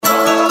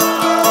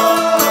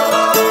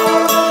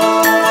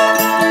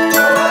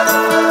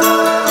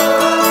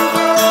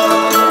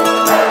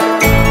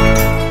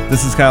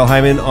Kyle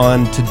Hyman.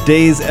 On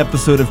today's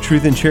episode of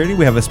Truth and Charity,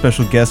 we have a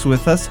special guest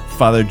with us,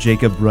 Father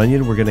Jacob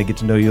Runyon. We're going to get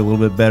to know you a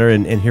little bit better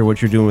and hear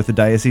what you're doing with the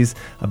diocese.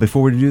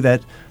 Before we do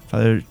that,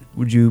 Father,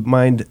 would you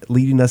mind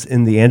leading us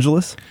in the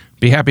Angelus?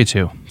 Be happy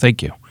to.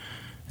 Thank you.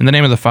 In the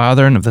name of the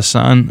Father, and of the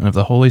Son, and of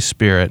the Holy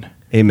Spirit.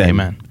 Amen.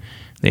 Amen.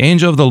 The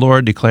angel of the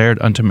Lord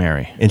declared unto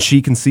Mary, and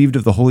she conceived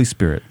of the Holy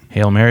Spirit.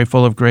 Hail Mary,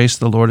 full of grace,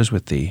 the Lord is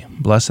with thee.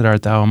 Blessed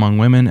art thou among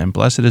women, and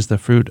blessed is the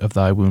fruit of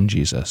thy womb,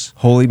 Jesus.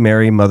 Holy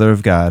Mary, Mother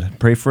of God,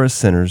 pray for us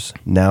sinners,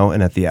 now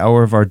and at the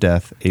hour of our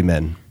death.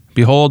 Amen.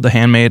 Behold, the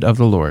handmaid of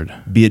the Lord.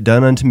 Be it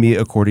done unto me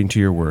according to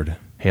your word.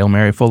 Hail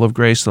Mary, full of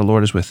grace, the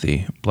Lord is with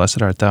thee.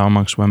 Blessed art thou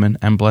amongst women,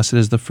 and blessed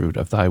is the fruit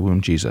of thy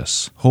womb,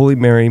 Jesus. Holy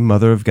Mary,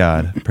 Mother of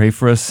God, pray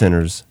for us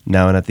sinners,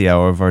 now and at the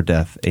hour of our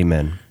death.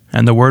 Amen.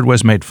 And the Word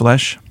was made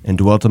flesh, and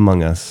dwelt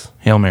among us.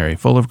 Hail Mary,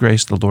 full of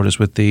grace, the Lord is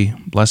with thee.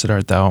 Blessed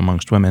art thou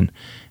amongst women,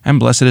 and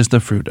blessed is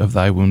the fruit of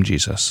thy womb,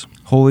 Jesus.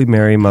 Holy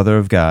Mary, Mother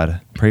of God,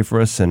 pray for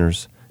us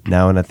sinners,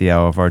 now and at the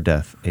hour of our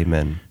death.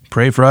 Amen.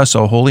 Pray for us,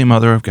 O Holy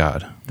Mother of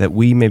God, that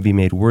we may be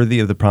made worthy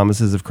of the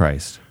promises of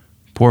Christ.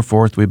 Pour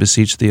forth, we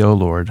beseech thee, O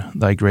Lord,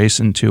 thy grace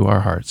into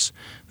our hearts,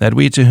 that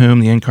we, to whom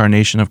the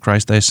incarnation of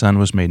Christ thy Son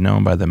was made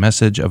known by the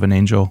message of an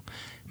angel,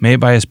 may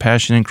by his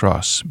passion and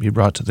cross be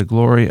brought to the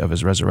glory of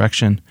his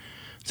resurrection,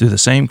 through the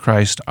same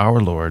Christ our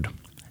Lord.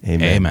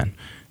 Amen. Amen.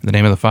 In the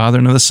name of the Father,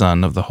 and of the Son,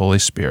 and of the Holy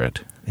Spirit.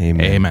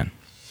 Amen. Amen.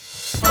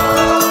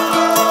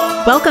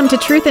 Welcome to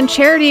Truth and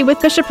Charity with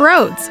Bishop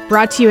Rhodes,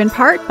 brought to you in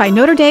part by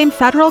Notre Dame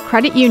Federal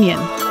Credit Union.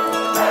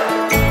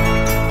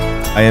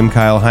 I am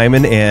Kyle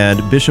Hyman,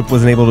 and Bishop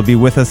wasn't able to be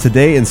with us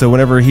today, and so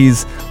whenever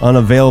he's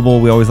unavailable,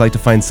 we always like to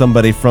find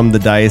somebody from the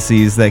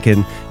diocese that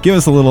can give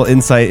us a little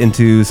insight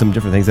into some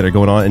different things that are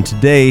going on. And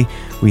today,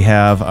 we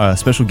have a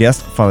special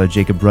guest, Father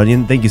Jacob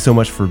Runyon. Thank you so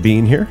much for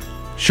being here.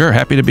 Sure,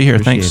 happy to be here.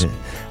 Appreciate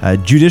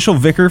Thanks. Judicial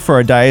Vicar for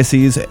our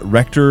diocese,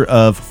 Rector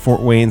of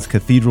Fort Wayne's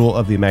Cathedral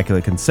of the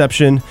Immaculate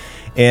Conception.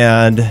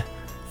 And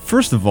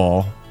first of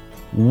all,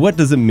 what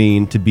does it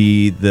mean to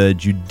be the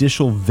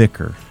Judicial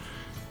Vicar?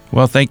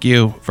 Well, thank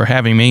you for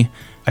having me.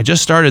 I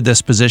just started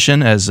this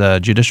position as a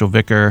judicial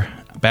vicar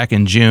back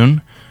in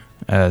June.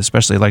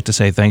 Especially like to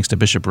say thanks to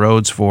Bishop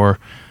Rhodes for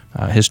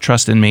his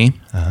trust in me.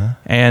 Uh-huh.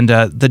 And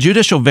the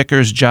judicial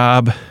vicar's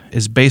job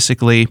is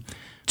basically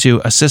to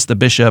assist the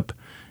bishop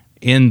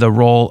in the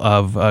role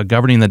of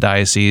governing the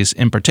diocese,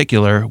 in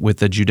particular with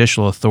the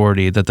judicial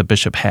authority that the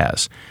bishop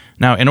has.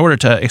 Now, in order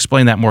to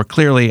explain that more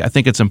clearly, I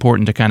think it's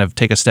important to kind of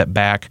take a step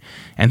back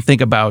and think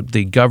about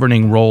the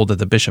governing role that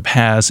the bishop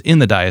has in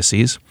the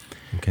diocese.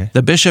 Okay.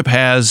 The bishop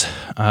has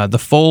the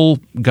full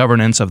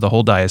governance of the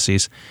whole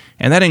diocese,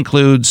 and that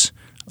includes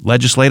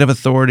legislative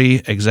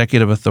authority,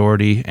 executive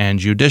authority, and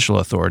judicial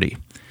authority.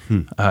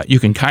 You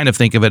can kind of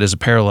think of it as a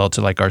parallel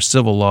to like our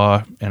civil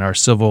law and our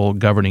civil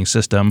governing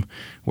system,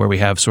 where we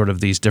have sort of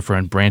these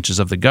different branches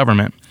of the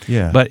government.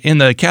 Yeah. But in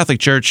the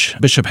Catholic Church,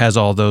 bishop has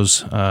all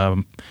those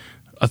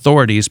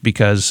authorities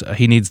because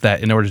he needs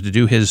that in order to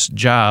do his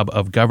job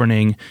of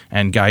governing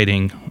and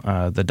guiding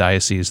the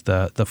diocese,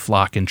 the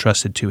flock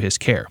entrusted to his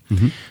care.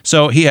 Mm-hmm.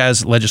 So he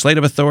has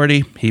legislative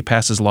authority. He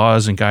passes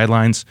laws and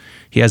guidelines.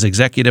 He has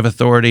executive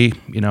authority.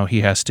 He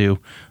has to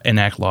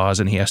enact laws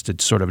and he has to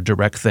sort of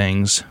direct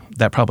things.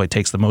 That probably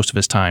takes the most of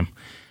his time.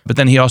 But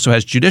then he also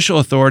has judicial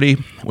authority,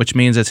 which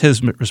means it's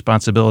his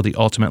responsibility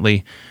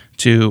ultimately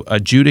to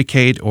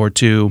adjudicate or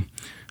to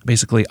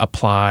basically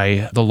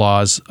apply the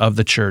laws of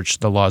the church,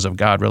 the laws of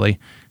God really,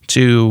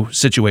 to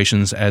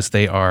situations as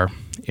they are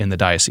in the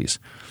diocese.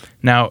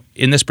 Now,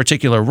 in this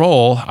particular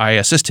role, I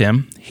assist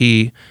him.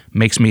 He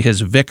makes me his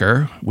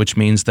vicar, which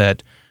means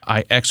that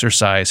I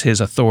exercise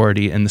his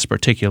authority in this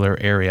particular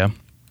area.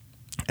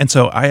 And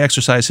so I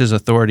exercise his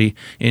authority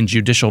in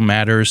judicial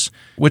matters,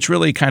 which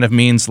really kind of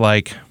means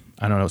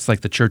it's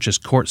like the church's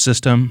court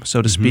system,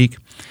 so to speak.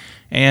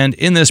 And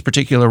in this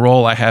particular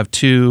role, I have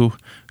two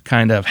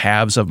kind of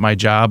halves of my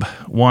job.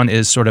 One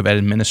is sort of an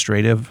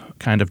administrative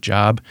kind of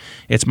job.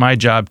 It's my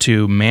job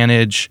to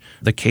manage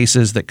the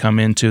cases that come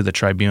into the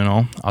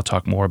tribunal. I'll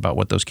talk more about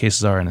what those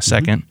cases are in a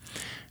second.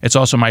 It's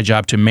also my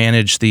job to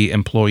manage the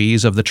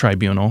employees of the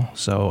tribunal.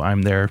 So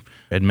I'm their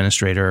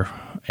administrator.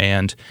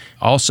 And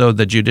also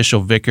the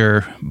judicial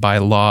vicar by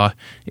law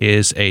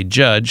is a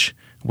judge,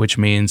 which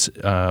means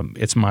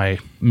it's my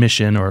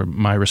mission or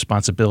my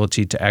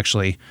responsibility to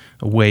actually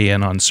weigh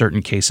in on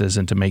certain cases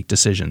and to make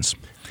decisions.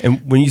 And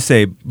when you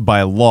say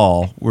by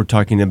law, we're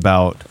talking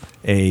about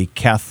a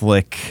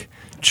Catholic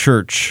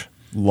Church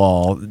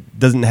law. It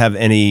doesn't have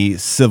any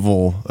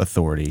civil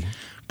authority.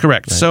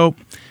 Correct. Right. So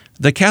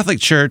the Catholic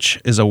Church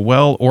is a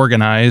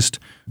well-organized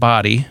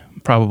body,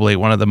 probably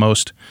one of the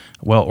most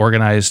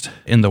well-organized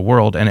in the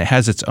world, and it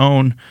has its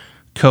own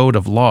code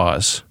of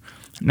laws.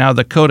 Now,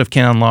 the Code of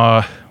Canon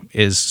Law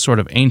is sort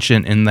of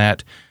ancient in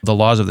that the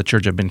laws of the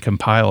church have been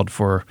compiled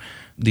for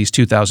these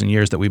 2,000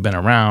 years that we've been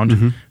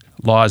around.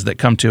 Laws that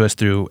come to us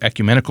through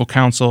ecumenical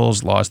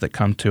councils, laws that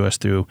come to us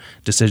through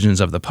decisions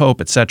of the Pope,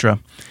 etc.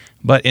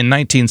 But in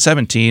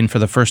 1917, for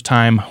the first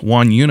time,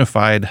 one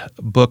unified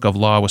book of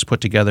law was put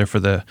together for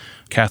the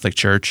Catholic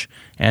Church,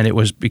 and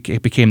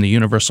it became the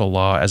universal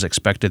law as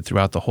expected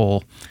throughout the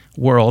whole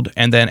world.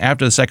 And then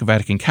after the Second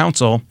Vatican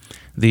Council,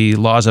 the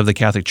laws of the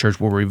Catholic Church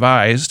were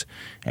revised,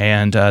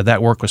 and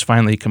that work was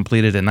finally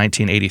completed in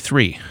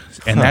 1983.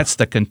 And that's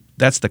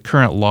the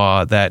current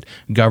law that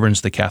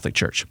governs the Catholic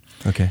Church.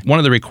 Okay. One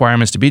of the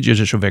requirements to be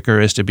judicial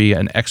vicar is to be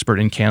an expert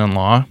in canon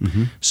law.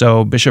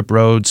 So Bishop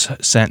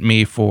Rhoades sent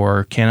me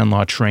for canon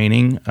law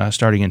training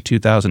starting in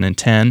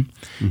 2010.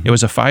 It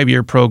was a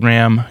 5-year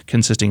program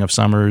consisting of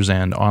summers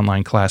and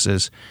online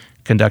classes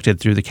conducted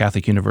through the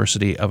Catholic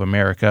University of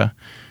America.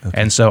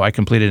 And so I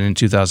completed it in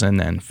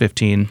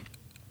 2015.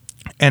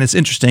 And it's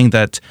interesting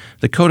that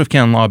the Code of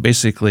Canon Law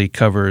basically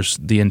covers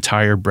the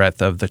entire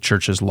breadth of the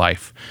Church's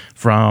life,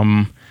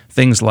 from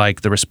things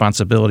like the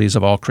responsibilities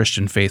of all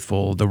Christian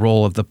faithful, the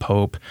role of the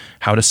Pope,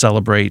 how to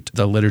celebrate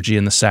the liturgy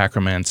and the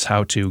sacraments,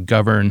 how to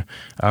govern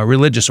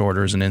religious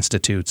orders and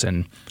institutes,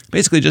 and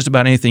basically just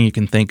about anything you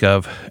can think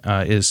of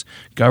is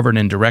governed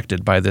and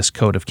directed by this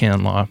Code of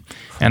Canon Law.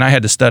 And I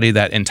had to study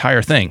that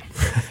entire thing.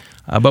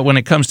 But when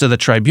it comes to the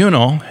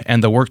tribunal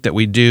and the work that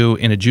we do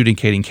in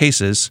adjudicating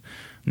cases,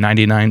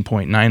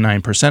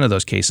 99.99% of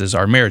those cases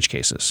are marriage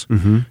cases.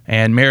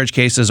 And marriage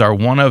cases are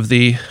one of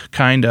the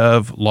kind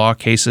of law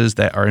cases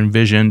that are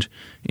envisioned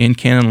in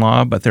canon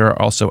law, but there are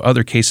also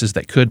other cases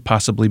that could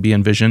possibly be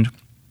envisioned.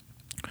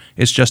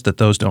 It's just that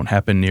those don't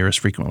happen near as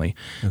frequently.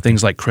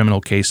 Things like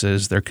criminal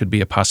cases, there could be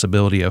a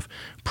possibility of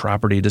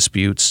property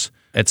disputes,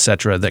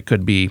 etc., that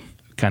could be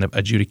kind of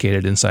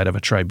adjudicated inside of a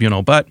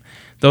tribunal. But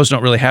those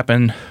don't really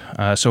happen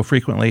so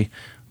frequently.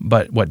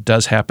 But what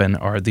does happen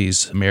are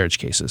these marriage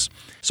cases.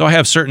 So I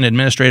have certain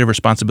administrative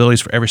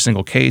responsibilities for every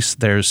single case.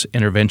 There's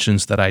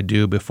interventions that I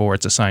do before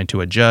it's assigned to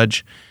a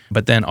judge.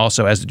 But then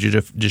also as a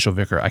judicial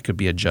vicar, I could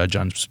be a judge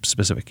on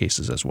specific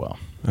cases as well.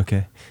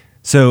 Okay.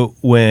 So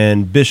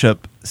when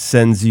Bishop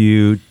sends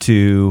you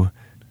to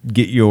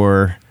get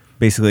your,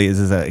 basically, is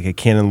this like a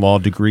canon law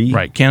degree?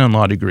 Right, canon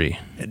law degree.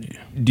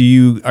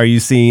 Are you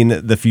seeing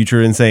the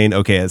future and saying,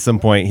 okay, at some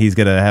point he's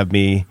going to have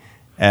me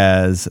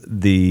as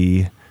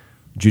the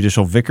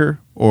judicial vicar,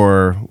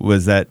 or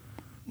was that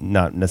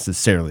not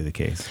necessarily the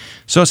case?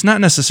 So it's not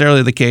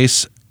necessarily the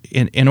case.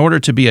 In order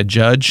to be a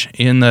judge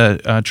in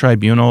the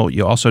tribunal,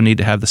 you also need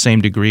to have the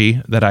same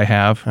degree that I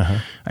have.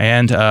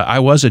 And I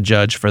was a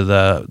judge for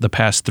the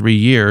past 3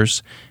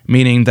 years,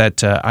 meaning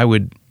that I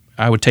would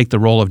take the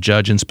role of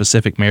judge in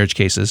specific marriage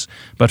cases,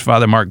 but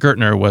Father Mark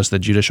Gertner was the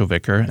judicial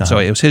vicar, and so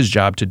it was his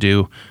job to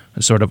do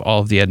sort of all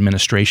of the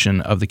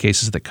administration of the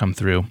cases that come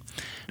through.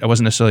 I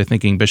wasn't necessarily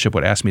thinking Bishop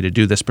would ask me to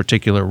do this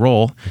particular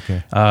role,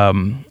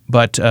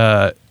 but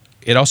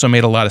it also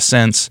made a lot of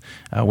sense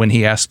when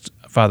he asked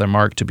Father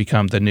Mark to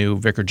become the new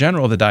Vicar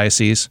General of the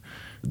diocese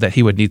that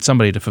he would need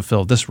somebody to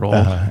fulfill this role,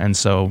 and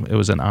so it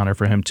was an honor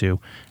for him to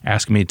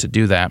ask me to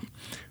do that.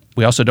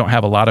 We also don't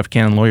have a lot of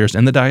canon lawyers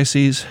in the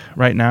diocese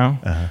right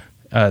now.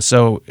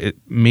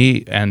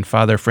 Me and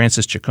Father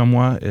Francis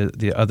Chikumwa,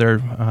 the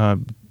other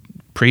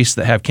priests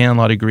that have canon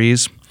law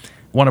degrees,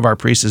 one of our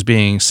priests is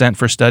being sent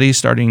for study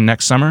starting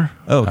next summer.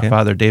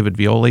 Father David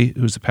Violi,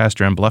 who's the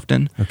pastor in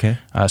Bluffton.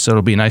 So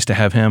it'll be nice to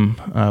have him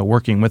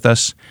working with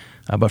us.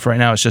 But for right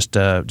now, it's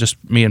just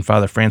me and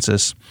Father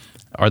Francis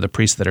are the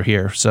priests that are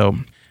here. So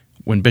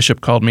when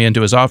Bishop called me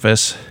into his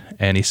office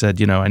and he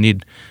said, I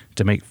need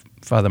to make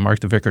Father Mark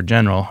the Vicar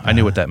General, I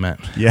knew what that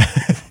meant. Yeah.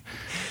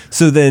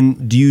 So then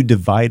do you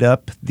divide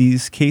up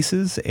these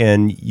cases,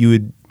 and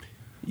you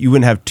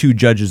wouldn't have 2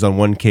 judges on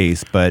one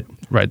case, but...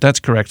 Right, that's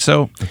correct.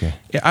 So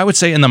I would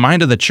say in the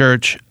mind of the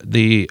church,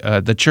 the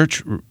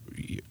church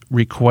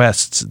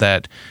requests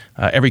that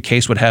every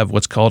case would have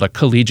what's called a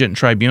collegiate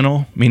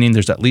tribunal, meaning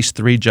there's at least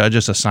 3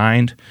 judges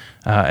assigned,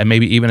 and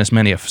maybe even as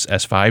many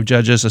as 5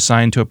 judges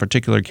assigned to a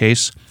particular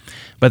case.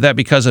 But that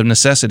because of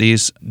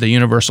necessities, the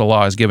universal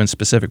law has given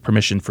specific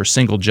permission for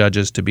single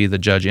judges to be the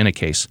judge in a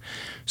case.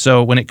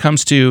 So when it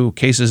comes to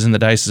cases in the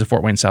Diocese of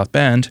Fort Wayne South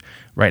Bend,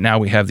 right now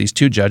we have these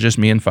 2 judges,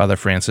 me and Father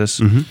Francis,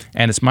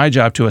 and it's my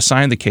job to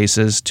assign the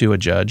cases to a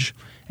judge,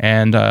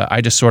 and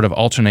I just sort of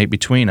alternate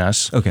between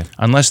us,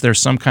 unless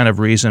there's some kind of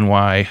reason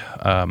why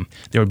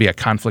there would be a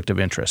conflict of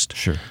interest.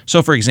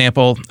 So for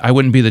example, I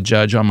wouldn't be the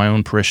judge on my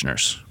own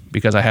parishioners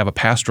because I have a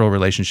pastoral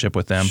relationship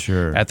with them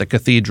at the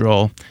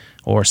cathedral,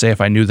 or say if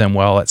I knew them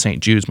well at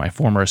St. Jude's, my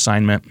former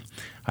assignment.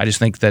 I just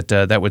think that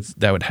that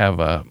would have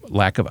a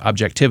lack of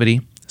objectivity.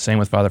 Same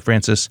with Father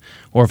Francis,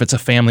 or if it's a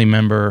family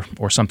member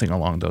or something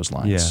along those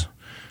lines.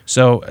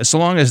 So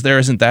long as there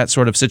isn't that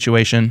sort of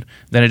situation,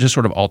 then it just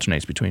sort of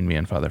alternates between me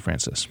and Father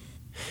Francis.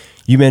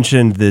 You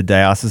mentioned the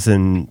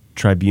diocesan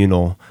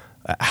tribunal.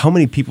 How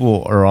many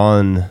people are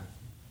on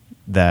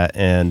that,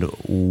 and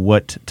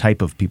what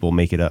type of people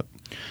make it up?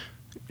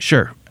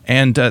 Sure.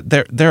 And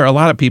there are a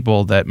lot of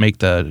people that make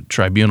the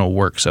tribunal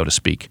work, so to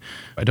speak.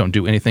 I don't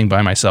do anything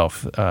by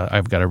myself.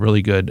 I've got a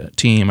really good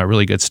team, a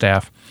really good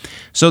staff.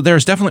 So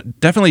there's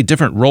definitely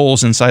different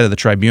roles inside of the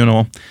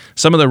tribunal.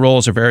 Some of the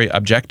roles are very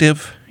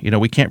objective.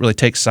 We can't really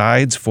take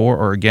sides for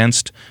or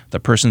against the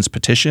person's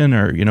petition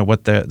or,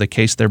 what the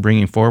case they're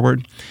bringing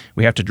forward.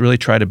 We have to really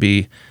try to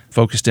be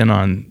focused in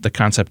on the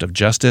concept of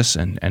justice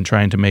and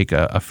trying to make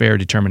a fair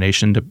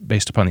determination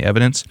based upon the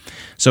evidence.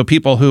 So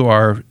people who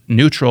are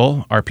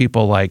neutral are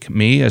people like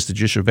me as the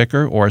judicial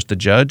vicar or as the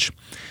judge.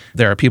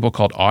 There are people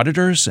called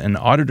auditors, and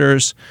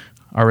auditors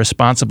are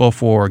responsible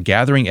for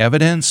gathering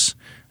evidence.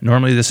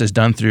 Normally this is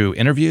done through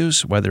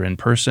interviews, whether in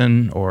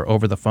person or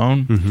over the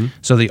phone. Mm-hmm.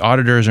 So the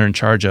auditors are in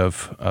charge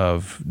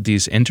of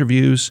these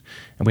interviews,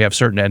 and we have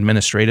certain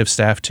administrative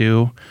staff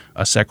too,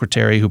 a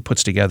secretary who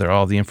puts together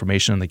all the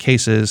information on the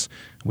cases.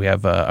 We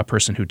have a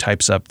person who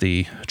types up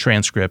the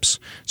transcripts.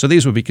 So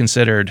these would be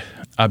considered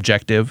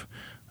objective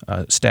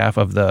staff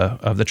of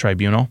the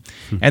tribunal.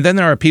 Mm-hmm. And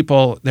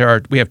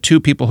then we have two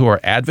people who are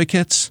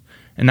advocates.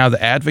 And now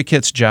the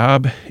advocate's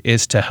job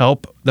is to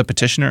help the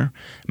petitioner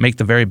make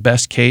the very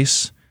best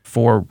case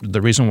for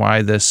the reason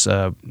why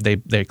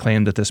they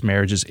claim that this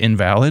marriage is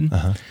invalid.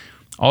 Uh-huh.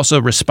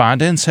 Also,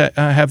 respondents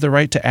have the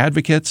right to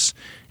advocates,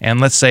 and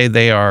let's say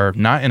they are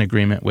not in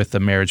agreement with the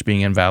marriage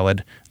being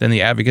invalid, then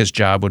the advocate's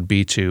job would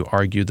be to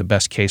argue the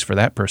best case for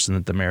that person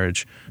that the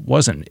marriage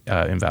wasn't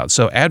invalid.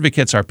 So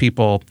advocates are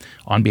people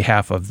on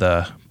behalf of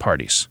the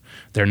parties.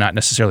 They're not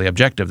necessarily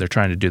objective. They're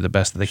trying to do the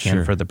best that they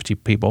can for the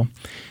people.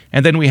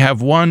 And then we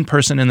have one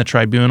person in the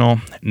tribunal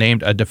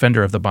named a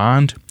defender of the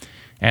bond,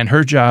 and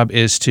her job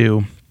is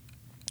to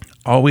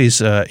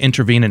always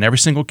intervene in every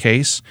single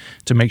case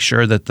to make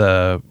sure that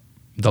the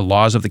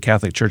laws of the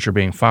Catholic Church are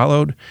being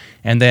followed.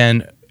 And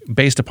then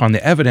based upon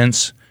the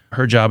evidence,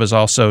 her job is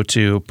also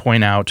to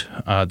point out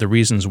the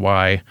reasons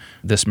why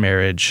this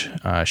marriage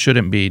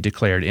shouldn't be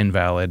declared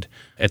invalid,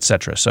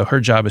 etc. So her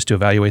job is to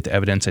evaluate the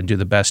evidence and do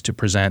the best to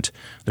present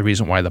the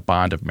reason why the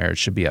bond of marriage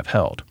should be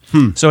upheld.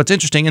 So it's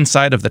interesting,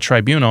 inside of the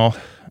tribunal,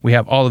 we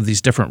have all of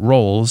these different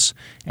roles,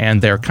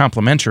 and they're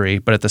complementary,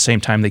 but at the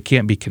same time, they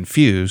can't be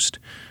confused.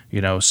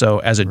 So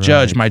as a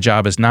judge, my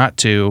job is not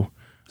to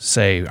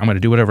say, I'm going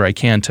to do whatever I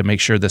can to make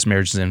sure this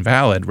marriage is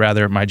invalid.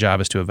 Rather, my job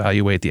is to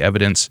evaluate the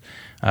evidence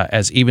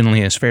as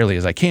evenly, as fairly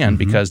as I can,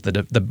 because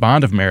the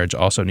bond of marriage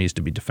also needs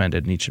to be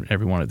defended in each and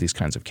every one of these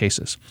kinds of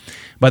cases.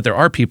 But there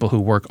are people who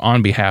work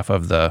on behalf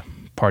of the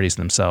parties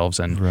themselves,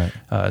 and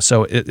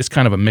so it's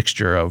kind of a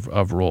mixture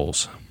of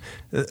roles.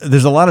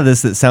 There's a lot of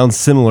this that sounds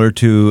similar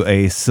to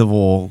a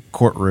civil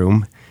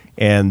courtroom,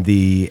 and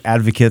the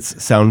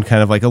advocates sound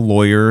kind of like a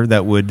lawyer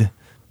that would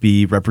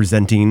be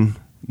representing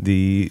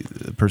the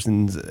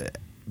person's,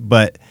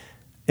 but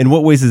in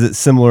what ways is it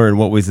similar? In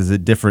what ways is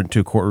it different to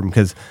a courtroom?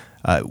 Because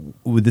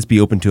would this be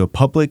open to a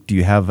public? Do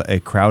you have a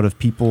crowd of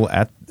people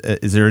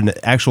is there an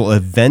actual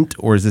event,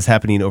 or is this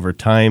happening over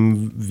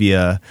time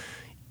via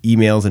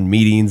emails and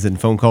meetings and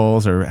phone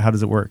calls, or how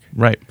does it work?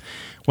 Right.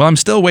 Well, I'm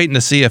still waiting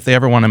to see if they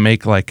ever want to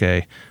make like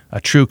a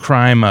true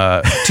crime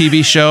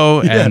TV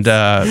show, and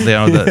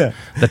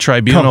the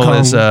tribunal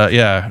is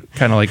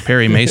kind of like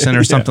Perry Mason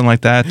or something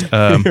like that.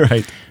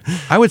 Right.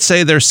 I would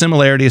say there's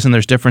similarities and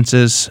there's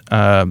differences.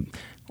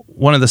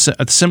 One of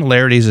the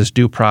similarities is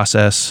due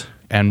process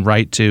and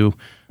right to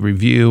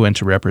review and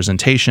to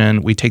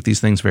representation. We take these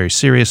things very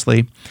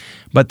seriously.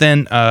 But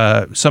then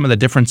some of the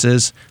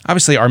differences,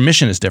 obviously our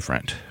mission is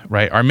different,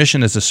 right? Our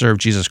mission is to serve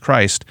Jesus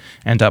Christ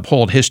and to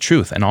uphold his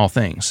truth in all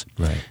things.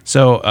 Right.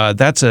 So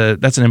that's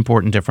an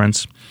important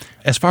difference.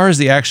 As far as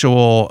the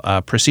actual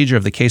procedure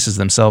of the cases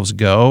themselves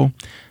go,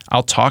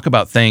 I'll talk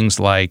about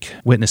things like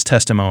witness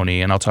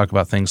testimony, and I'll talk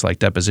about things like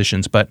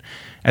depositions. But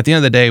at the end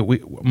of the day,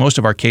 most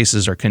of our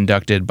cases are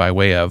conducted by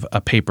way of a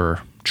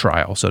paper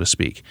trial, so to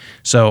speak.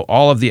 So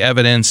all of the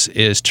evidence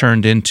is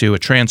turned into a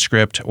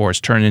transcript, or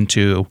is turned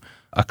into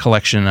a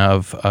collection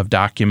of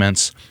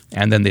documents,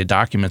 and then the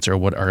documents are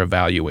what are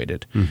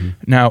evaluated. Mm-hmm.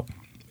 Now,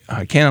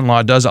 canon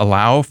law does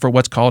allow for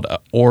what's called an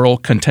oral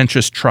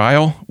contentious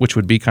trial, which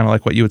would be kind of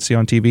like what you would see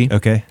on TV.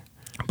 Okay.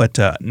 But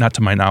not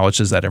to my knowledge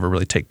does that ever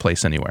really take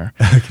place anywhere.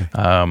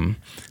 Okay.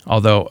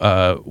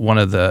 Although one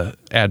of the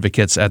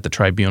advocates at the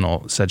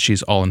tribunal said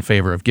she's all in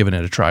favor of giving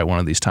it a try one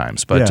of these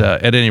times. But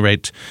at any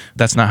rate,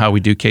 that's not how we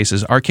do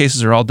cases. Our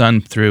cases are all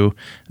done through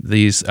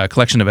these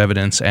collection of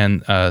evidence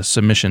and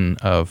submission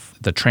of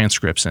the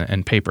transcripts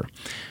and paper.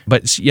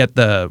 But yet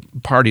the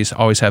parties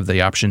always have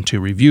the option to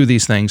review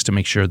these things to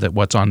make sure that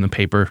what's on the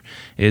paper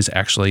is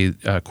actually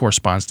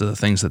corresponds to the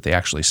things that they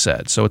actually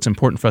said. So it's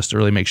important for us to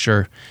really make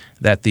sure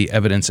that the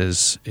evidence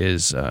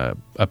is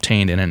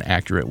obtained in an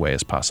accurate way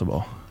as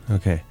possible.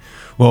 Okay.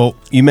 Well,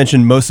 you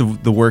mentioned most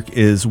of the work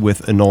is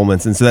with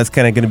annulments, and so that's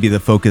kind of going to be the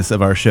focus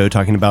of our show,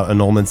 talking about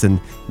annulments and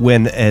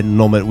when an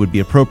annulment would be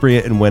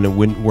appropriate and when it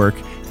wouldn't work,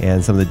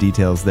 and some of the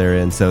details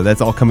therein. So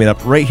that's all coming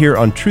up right here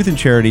on Truth and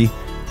Charity,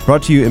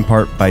 brought to you in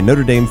part by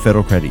Notre Dame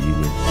Federal Credit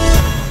Union.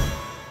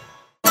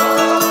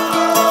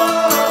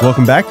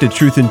 Welcome back to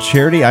Truth and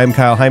Charity. I'm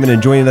Kyle Hyman,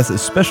 and joining us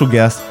as special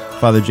guest,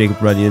 Father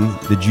Jacob Runyon,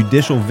 the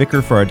judicial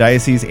vicar for our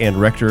diocese and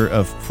rector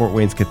of Fort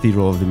Wayne's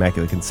Cathedral of the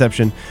Immaculate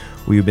Conception.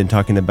 We've been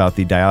talking about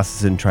the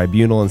diocesan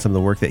tribunal and some of the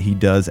work that he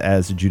does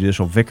as a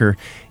judicial vicar.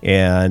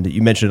 And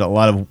you mentioned a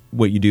lot of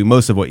what you do,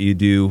 most of what you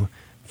do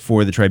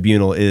for the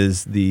tribunal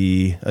is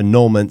the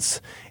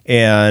annulments,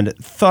 and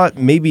thought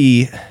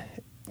maybe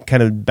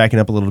kind of backing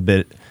up a little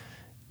bit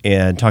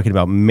and talking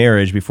about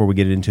marriage before we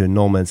get into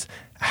annulments.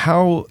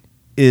 How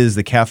is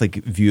the Catholic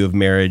view of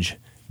marriage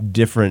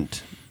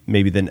different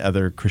maybe than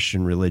other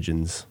Christian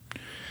religions?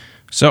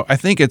 So I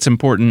think it's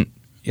important,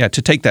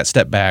 to take that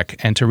step back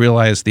and to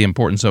realize the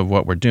importance of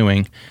what we're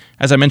doing.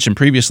 As I mentioned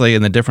previously,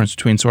 and the difference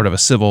between sort of a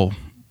civil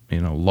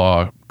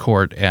law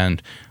court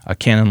and a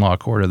canon law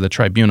court or the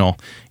tribunal,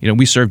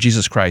 we serve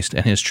Jesus Christ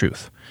and his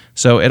truth.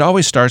 So it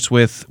always starts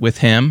with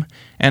him,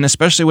 and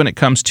especially when it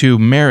comes to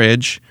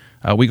marriage,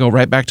 we go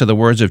right back to the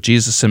words of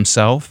Jesus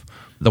himself.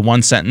 The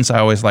one sentence I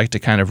always like to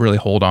kind of really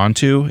hold on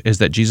to is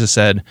that Jesus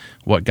said,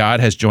 "What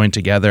God has joined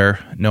together,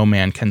 no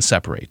man can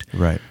separate."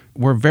 Right.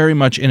 We're very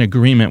much in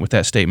agreement with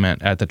that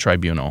statement at the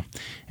tribunal.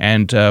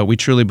 And we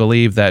truly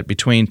believe that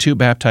between two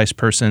baptized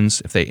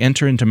persons, if they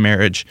enter into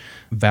marriage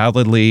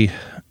validly,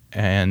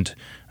 and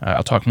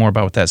I'll talk more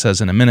about what that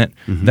says in a minute,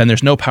 then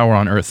there's no power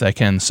on earth that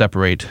can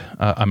separate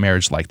a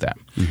marriage like that.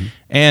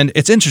 And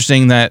it's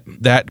interesting that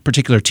that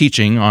particular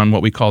teaching on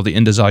what we call the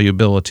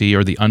indissolubility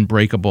or the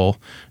unbreakable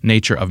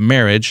nature of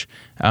marriage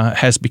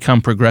has become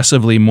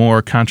progressively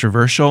more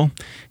controversial,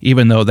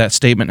 even though that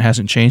statement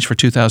hasn't changed for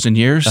 2,000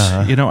 years.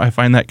 I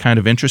find that kind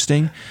of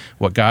interesting.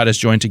 What God has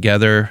joined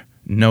together,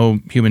 no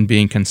human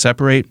being can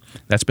separate.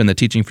 That's been the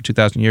teaching for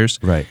 2,000 years.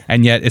 Right.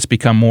 And yet it's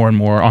become more and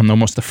more on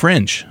almost the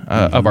fringe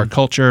of our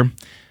culture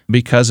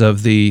because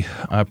of the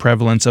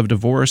prevalence of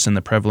divorce and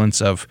the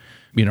prevalence of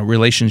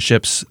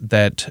relationships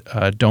that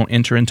don't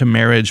enter into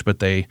marriage, but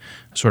they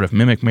sort of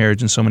mimic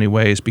marriage in so many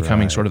ways,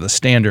 becoming sort of the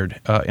standard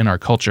in our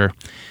culture,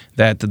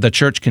 that the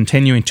church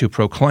continuing to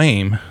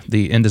proclaim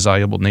the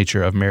indissoluble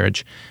nature of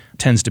marriage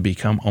tends to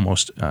become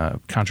almost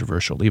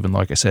controversial, even though,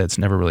 like I said, it's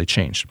never really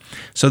changed.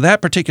 So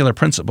that particular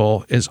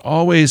principle is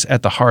always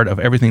at the heart of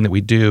everything that we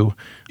do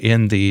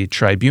in the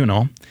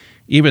tribunal,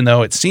 even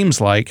though it seems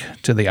like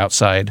to the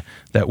outside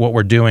that what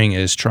we're doing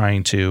is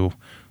trying to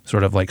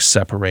sort of like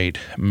separate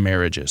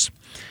marriages.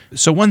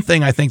 So one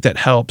thing I think that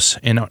helps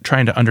in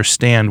trying to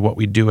understand what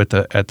we do at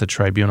the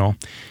tribunal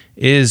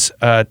is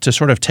to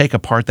sort of take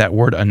apart that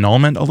word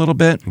annulment a little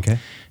bit. Okay.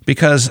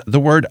 Because the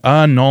word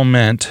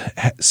annulment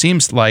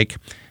seems like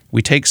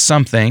we take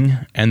something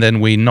and then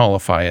we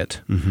nullify it.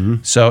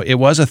 So it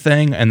was a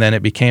thing, and then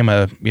it became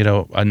a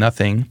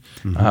nothing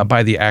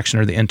by the action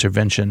or the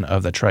intervention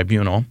of the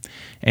tribunal.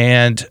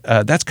 And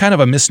that's kind of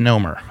a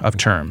misnomer of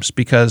terms,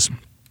 because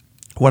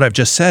what I've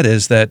just said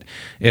is that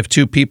if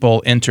two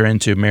people enter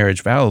into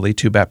marriage validly,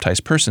 two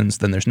baptized persons,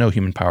 then there's no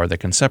human power that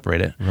can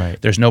separate it.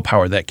 Right. There's no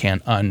power that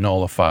can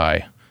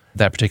unnullify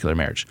that particular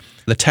marriage.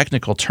 The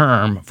technical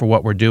term for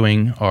what we're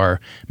doing are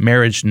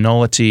marriage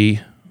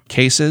nullity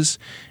cases,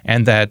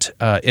 and that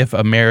if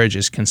a marriage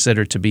is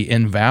considered to be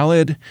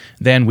invalid,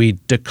 then we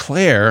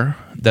declare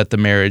that the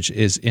marriage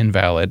is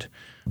invalid,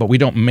 but we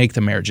don't make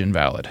the marriage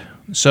invalid.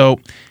 So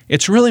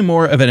it's really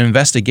more of an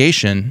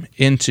investigation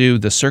into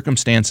the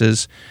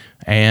circumstances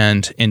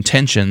and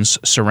intentions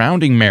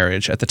surrounding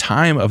marriage at the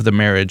time of the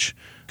marriage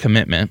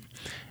commitment,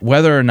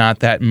 whether or not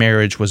that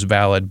marriage was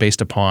valid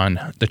based upon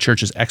the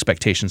church's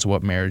expectations of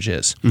what marriage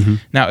is.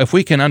 Now, if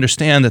we can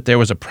understand that there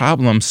was a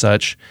problem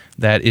such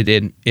that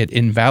it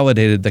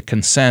invalidated the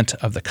consent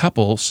of the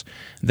couples,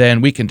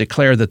 then we can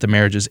declare that the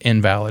marriage is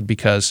invalid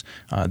because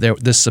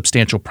this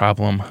substantial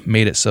problem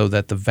made it so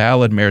that the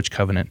valid marriage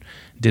covenant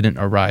didn't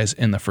arise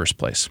in the first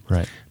place.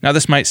 Right. Now,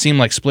 this might seem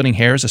like splitting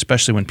hairs,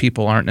 especially when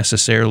people aren't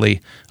necessarily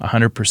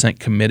 100%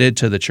 committed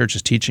to the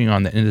church's teaching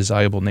on the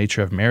indissoluble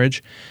nature of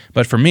marriage.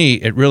 But for me,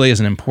 it really is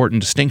an important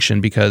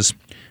distinction because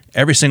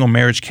every single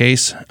marriage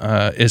case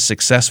is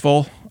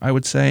successful, I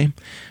would say.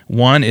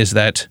 One is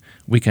that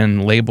we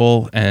can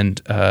label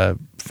and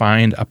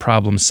find a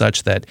problem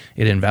such that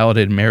it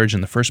invalidated marriage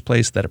in the first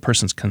place, that a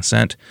person's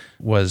consent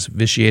was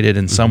vitiated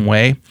in some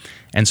way,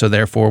 and so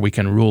therefore we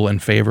can rule in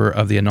favor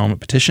of the annulment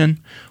petition.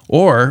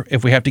 Or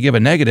if we have to give a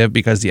negative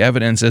because the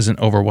evidence isn't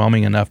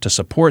overwhelming enough to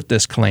support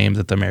this claim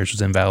that the marriage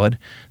was invalid,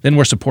 then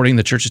we're supporting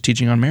the church's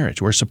teaching on marriage.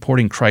 We're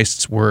supporting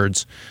Christ's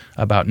words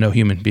about no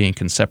human being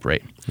can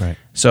separate. Right.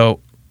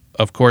 So,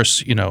 of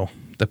course,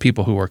 the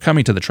people who are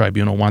coming to the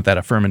tribunal want that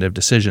affirmative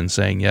decision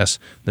saying, yes,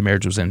 the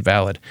marriage was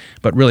invalid.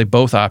 But really,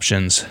 both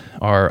options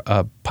are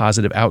a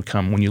positive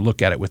outcome when you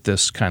look at it with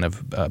this kind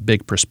of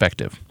big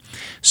perspective.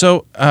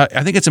 So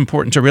I think it's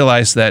important to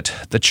realize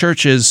that the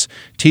church's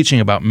teaching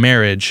about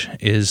marriage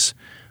is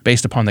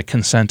based upon the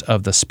consent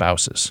of the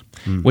spouses,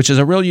 which is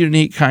a real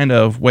unique kind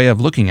of way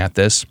of looking at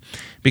this.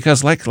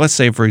 Because let's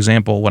say, for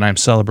example, when I'm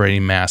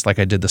celebrating Mass, like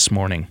I did this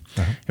morning,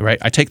 right?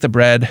 I take the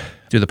bread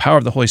through the power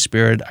of the Holy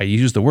Spirit, I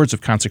use the words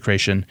of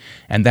consecration,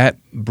 and that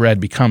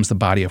bread becomes the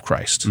body of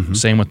Christ.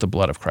 Same with the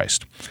blood of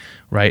Christ,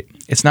 right?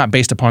 It's not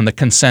based upon the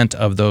consent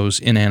of those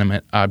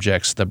inanimate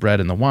objects, the bread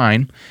and the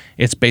wine.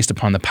 It's based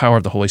upon the power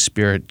of the Holy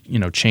Spirit,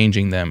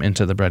 changing them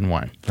into the bread and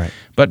wine. Right.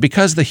 But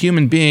because the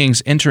human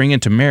beings entering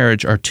into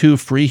marriage are two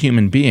free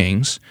human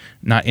beings,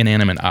 not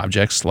inanimate objects,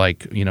 objects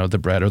like, the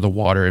bread or the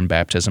water in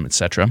baptism,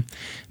 etc.,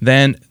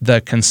 then the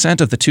consent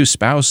of the two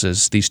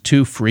spouses, these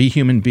two free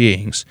human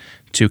beings,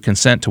 to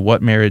consent to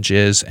what marriage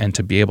is and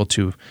to be able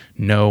to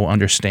know,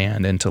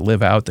 understand, and to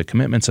live out the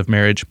commitments of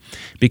marriage,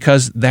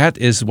 because that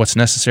is what's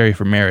necessary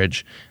for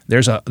marriage.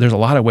 There's a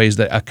lot of ways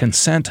that a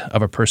consent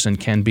of a person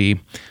can be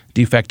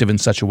defective in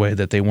such a way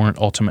that they weren't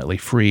ultimately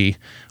free,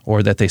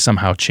 or that they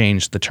somehow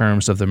changed the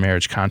terms of the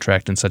marriage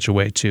contract in such a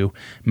way to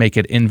make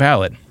it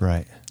invalid.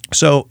 Right.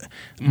 So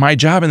my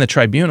job in the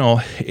tribunal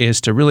is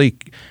to really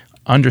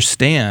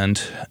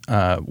understand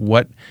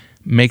what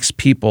makes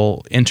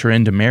people enter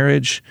into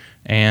marriage,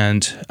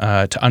 and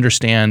to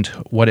understand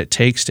what it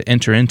takes to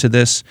enter into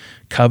this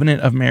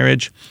covenant of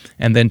marriage,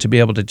 and then to be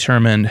able to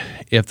determine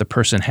if the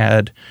person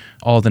had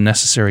all the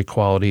necessary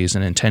qualities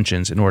and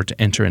intentions in order to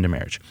enter into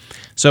marriage.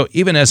 So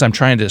even as I'm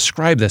trying to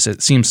describe this,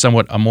 it seems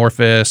somewhat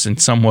amorphous and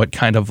somewhat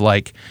kind of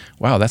like,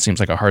 wow, that seems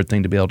like a hard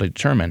thing to be able to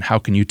determine. How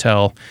can you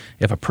tell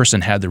if a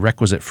person had the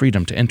requisite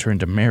freedom to enter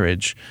into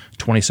marriage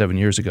 27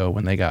 years ago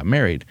when they got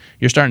married?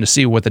 You're starting to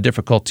see what the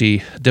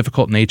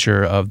difficult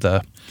nature of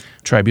the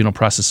tribunal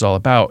process is all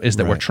about, is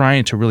that we're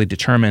trying to really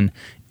determine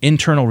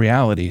internal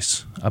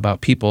realities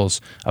about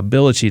people's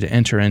ability to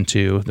enter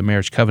into the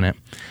marriage covenant,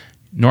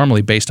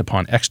 normally based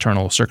upon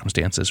external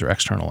circumstances or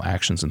external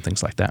actions and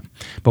things like that.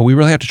 But we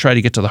really have to try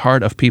to get to the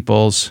heart of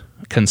people's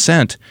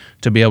consent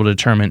to be able to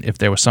determine if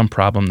there was some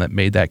problem that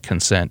made that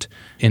consent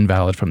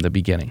invalid from the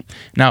beginning.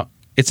 Now,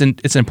 it's an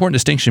important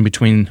distinction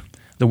between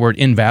the word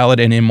invalid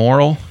and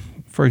immoral.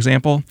 For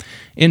example,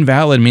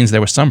 invalid means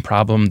there was some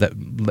problem that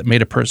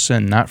made a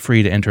person not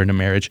free to enter into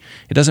marriage.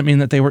 It doesn't mean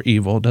that they were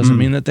evil. It doesn't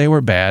mean that they were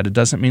bad. It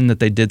doesn't mean that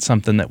they did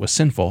something that was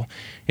sinful.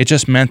 It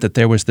just meant that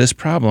there was this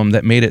problem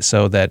that made it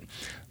so that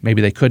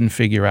maybe they couldn't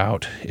figure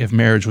out if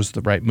marriage was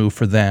the right move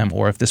for them,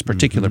 or if this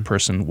particular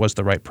person was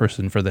the right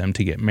person for them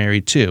to get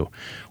married to.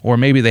 Or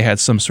maybe they had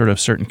some sort of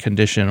certain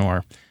condition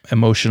or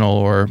emotional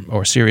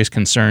or serious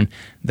concern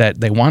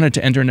that they wanted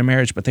to enter into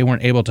marriage, but they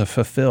weren't able to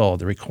fulfill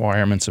the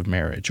requirements of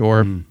marriage.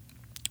 Or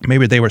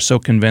maybe they were so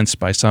convinced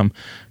by some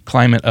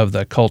climate of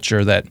the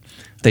culture that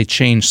they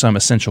changed some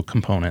essential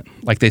component.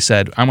 Like they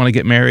said, I want to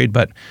get married,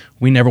 but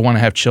we never want to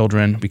have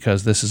children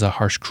because this is a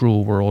harsh,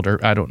 cruel world, or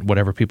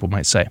whatever people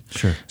might say.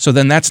 Sure. So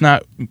then that's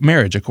not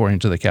marriage according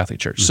to the Catholic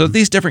Church. So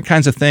these different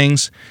kinds of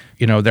things,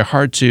 they're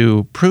hard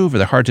to prove or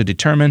they're hard to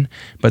determine,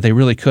 but they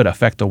really could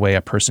affect the way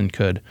a person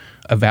could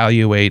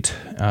evaluate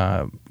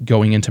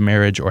going into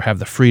marriage or have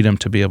the freedom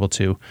to be able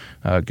to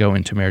go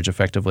into marriage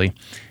effectively.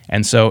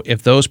 And so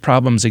if those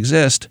problems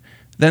exist,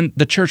 then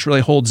the Church really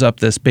holds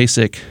up this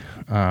basic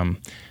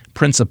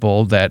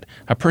principle that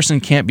a person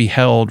can't be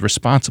held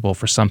responsible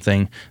for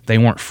something they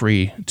weren't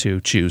free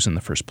to choose in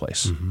the first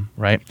place,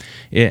 right?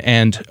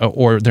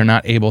 Or they're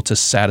not able to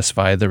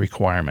satisfy the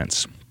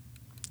requirements.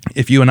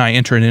 If you and I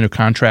entered into a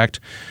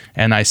contract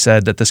and I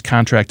said that this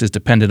contract is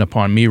dependent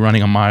upon me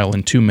running a mile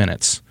in 2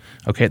 minutes,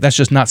 okay, that's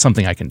just not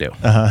something I can do.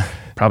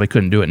 Probably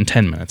couldn't do it in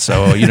 10 minutes,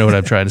 so you know what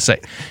I'm trying to say.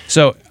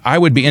 So I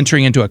would be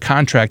entering into a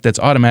contract that's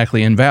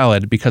automatically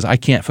invalid because I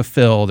can't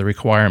fulfill the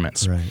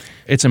requirements. Right.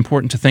 It's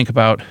important to think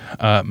about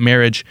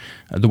marriage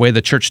the way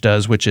the Church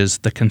does, which is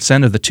the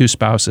consent of the two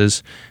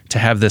spouses to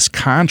have this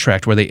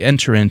contract where they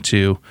enter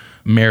into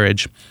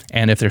marriage,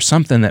 and if there's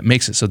something that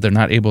makes it so they're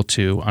not able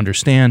to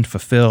understand,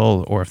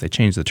 fulfill, or if they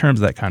change the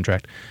terms of that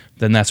contract,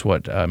 then that's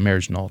what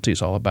marriage nullity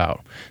is all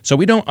about. So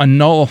we don't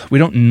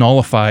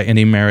nullify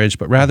any marriage,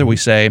 but rather we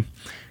say,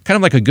 kind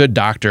of like a good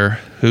doctor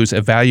who's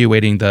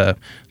evaluating the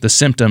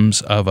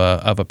symptoms of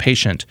a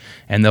patient,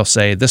 and they'll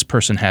say this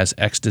person has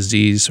X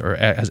disease or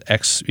has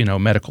X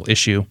medical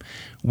issue.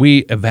 We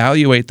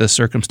evaluate the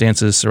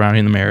circumstances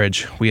surrounding the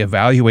marriage. We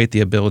evaluate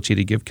the ability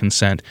to give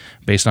consent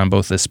based on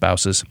both the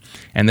spouses,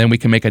 and then we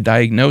can make a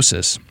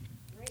diagnosis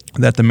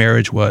that the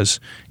marriage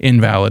was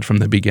invalid from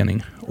the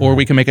beginning, or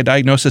we can make a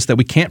diagnosis that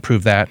we can't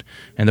prove that,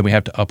 and then we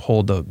have to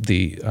uphold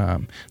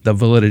the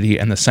validity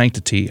and the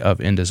sanctity of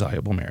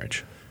indissoluble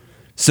marriage.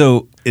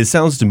 So it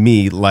sounds to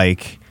me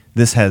like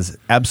this has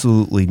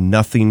absolutely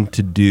nothing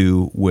to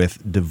do with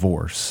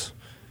divorce.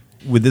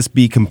 Would this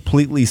be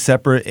completely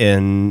separate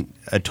and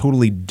a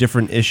totally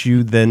different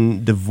issue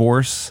than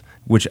divorce?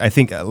 Which I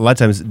think a lot of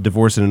times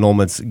divorce and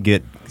annulments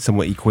get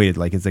somewhat equated,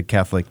 like it's a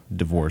Catholic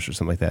divorce or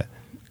something like that.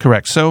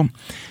 Correct. So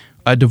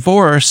a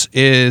divorce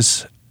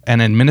is an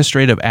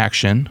administrative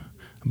action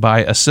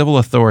by a civil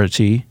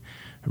authority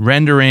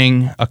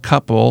rendering a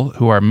couple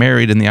who are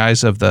married in the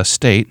eyes of the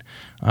state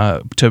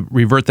to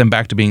revert them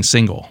back to being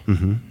single.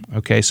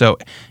 Okay, so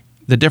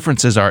the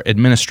differences are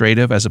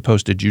administrative as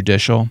opposed to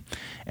judicial,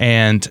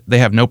 and they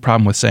have no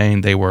problem with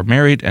saying they were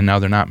married and now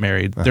they're not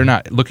married. They're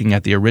not looking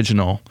at the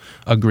original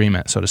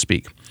agreement, so to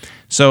speak.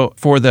 So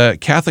for the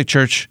Catholic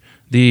Church,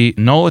 the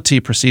nullity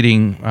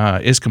proceeding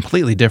is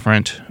completely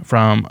different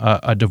from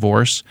a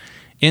divorce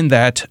in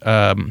that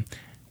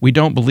we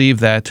don't believe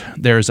that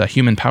there's a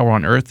human power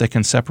on earth that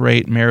can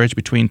separate marriage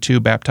between two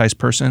baptized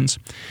persons.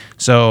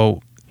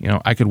 So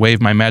I could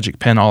wave my magic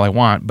pen all I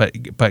want,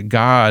 but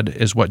God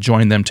is what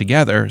joined them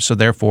together, so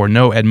therefore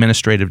no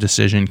administrative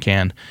decision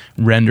can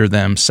render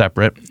them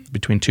separate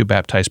between two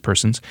baptized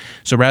persons.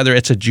 So rather,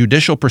 it's a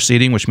judicial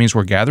proceeding, which means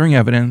we're gathering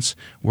evidence,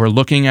 we're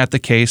looking at the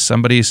case,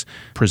 somebody's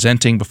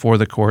presenting before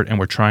the court, and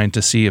we're trying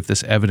to see if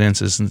this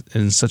evidence is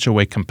in such a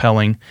way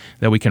compelling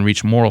that we can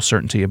reach moral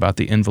certainty about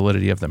the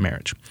invalidity of the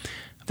marriage.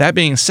 That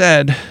being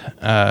said,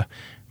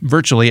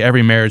 virtually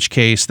every marriage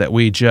case that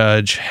we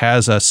judge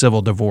has a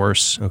civil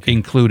divorce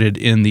included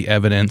in the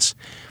evidence.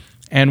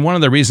 And one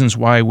of the reasons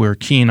why we're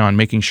keen on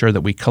making sure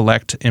that we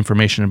collect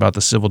information about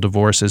the civil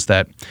divorce is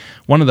that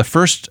one of the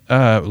first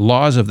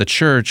laws of the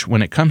church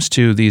when it comes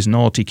to these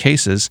nullity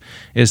cases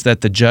is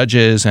that the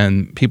judges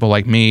and people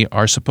like me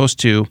are supposed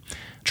to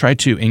try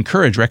to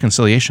encourage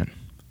reconciliation,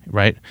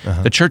 right?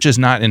 The church is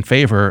not in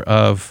favor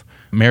of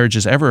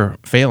marriages ever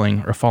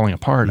failing or falling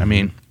apart. I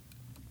mean,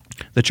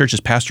 the church's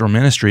pastoral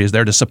ministry is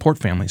there to support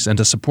families and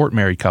to support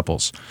married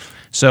couples.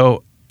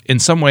 So in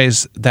some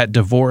ways, that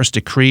divorce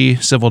decree,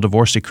 civil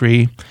divorce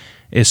decree,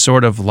 is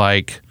sort of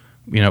like,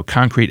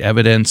 concrete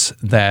evidence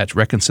that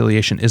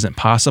reconciliation isn't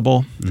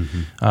possible.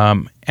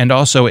 And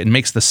also it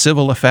makes the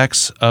civil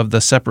effects of the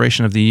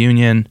separation of the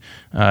union,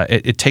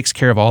 it takes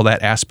care of all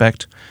that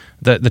aspect.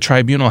 The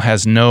tribunal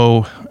has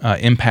no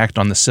impact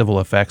on the civil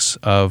effects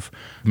of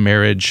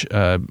marriage,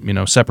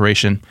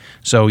 separation.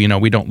 So,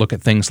 we don't look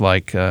at things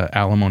like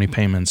alimony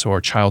payments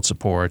or child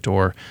support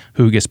or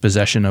who gets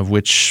possession of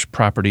which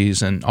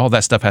properties, and all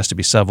that stuff has to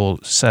be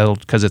settled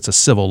because it's a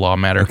civil law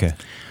matter. Okay.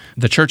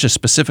 The church is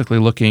specifically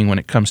looking, when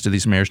it comes to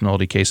these marriage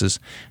nullity cases,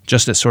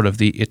 just at sort of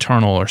the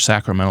eternal or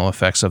sacramental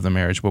effects of the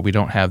marriage, but we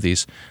don't have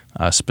these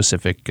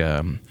specific,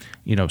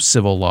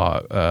 civil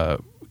law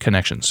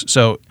connections.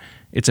 So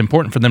it's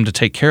important for them to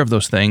take care of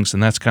those things,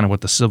 and that's kind of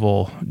what the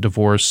civil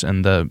divorce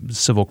and the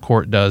civil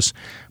court does.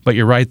 But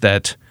you're right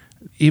that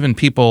even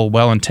people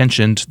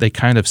well-intentioned, they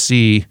kind of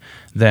see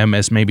them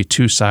as maybe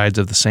two sides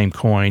of the same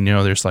coin.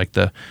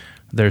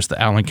 There's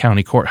the Allen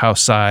County Courthouse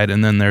side,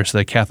 and then there's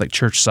the Catholic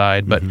Church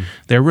side, but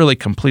they're really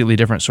completely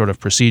different sort of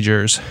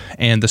procedures.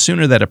 And the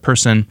sooner that a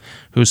person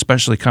who's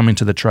especially coming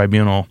to the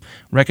tribunal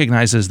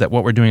recognizes that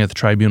what we're doing at the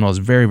tribunal is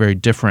very, very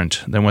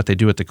different than what they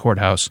do at the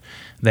courthouse,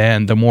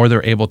 then the more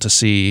they're able to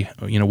see,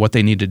 what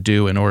they need to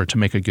do in order to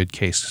make a good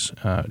case,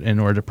 in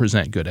order to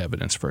present good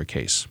evidence for a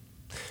case.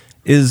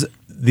 Is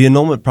the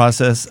annulment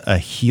process a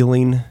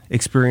healing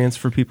experience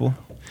for people?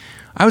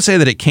 I would say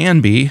that it can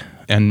be.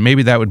 And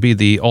maybe that would be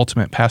the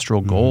ultimate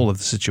pastoral goal of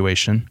the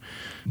situation.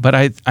 But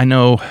I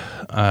know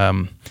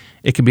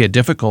it can be a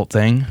difficult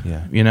thing,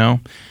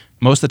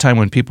 Most of the time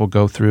when people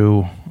go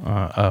through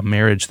a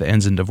marriage that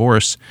ends in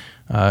divorce,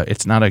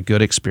 it's not a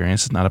good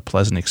experience. It's not a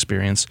pleasant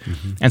experience.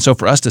 And so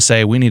for us to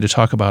say we need to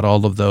talk about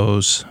all of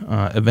those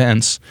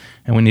events,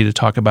 and we need to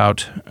talk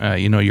about,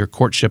 your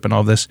courtship and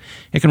all this,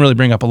 it can really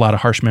bring up a lot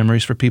of harsh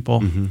memories for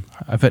people.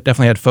 I've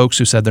definitely had folks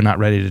who said they're not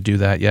ready to do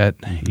that yet,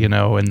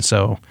 and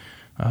so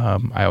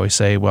I always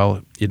say,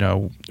 well,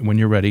 when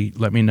you're ready,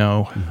 let me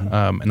know,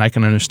 and I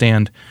can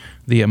understand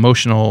the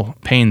emotional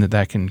pain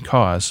that can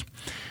cause.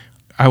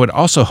 I would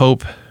also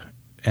hope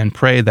and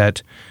pray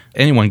that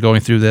anyone going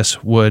through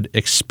this would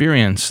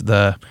experience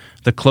the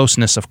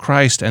closeness of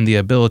Christ and the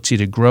ability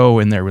to grow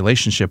in their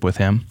relationship with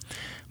Him.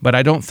 But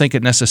I don't think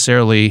it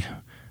necessarily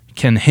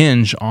can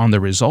hinge on the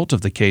result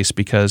of the case,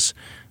 because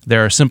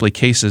there are simply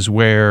cases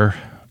where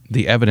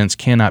the evidence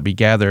cannot be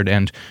gathered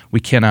and we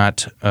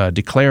cannot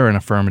declare an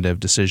affirmative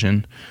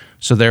decision.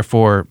 So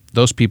therefore,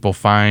 those people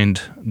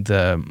find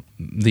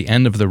the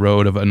end of the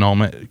road of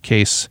annulment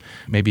case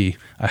maybe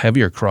a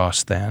heavier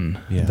cross than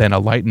a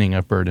lightening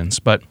of burdens.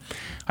 But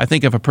I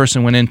think if a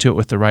person went into it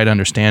with the right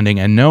understanding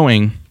and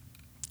knowing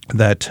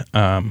that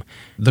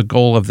the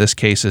goal of this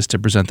case is to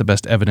present the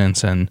best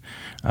evidence and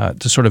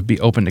to sort of be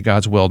open to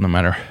God's will no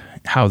matter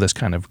how this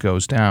kind of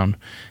goes down,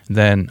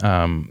 then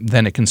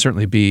it can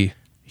certainly be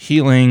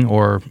healing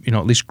or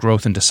at least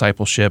growth and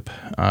discipleship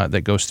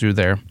that goes through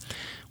there.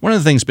 One of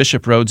the things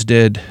Bishop Rhodes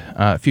did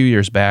a few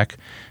years back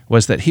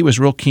was that he was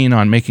real keen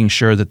on making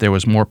sure that there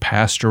was more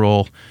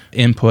pastoral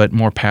input,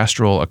 more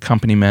pastoral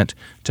accompaniment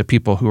to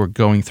people who were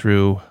going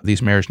through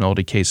these marriage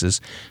nullity cases.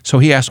 So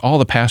he asked all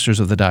the pastors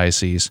of the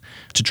diocese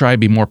to try to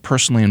be more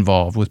personally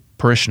involved with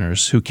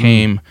parishioners who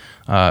came.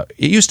 It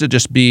used to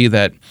just be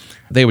that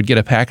they would get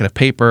a packet of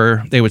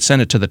paper, they would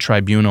send it to the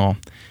tribunal.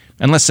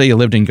 And let's say you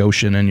lived in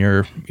Goshen and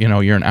you're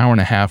an hour and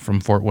a half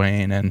from Fort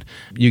Wayne, and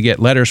you get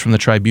letters from the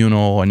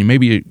tribunal and you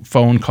maybe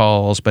phone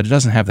calls, but it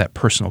doesn't have that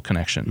personal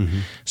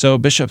connection. So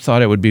Bishop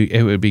thought it would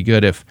be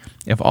good if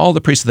all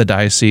the priests of the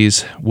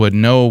diocese would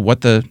know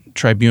what the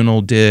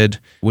tribunal did,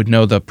 would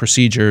know the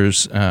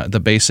procedures,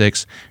 the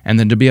basics, and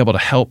then to be able to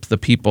help the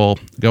people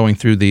going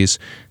through these,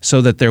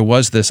 so that there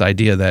was this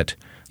idea that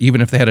even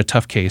if they had a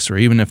tough case or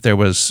even if there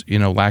was,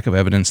 lack of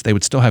evidence, they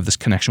would still have this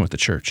connection with the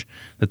church,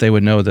 that they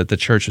would know that the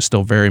church is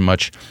still very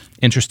much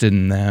interested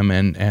in them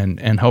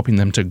and helping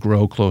them to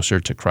grow closer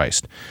to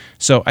Christ.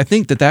 So I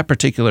think that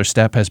particular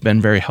step has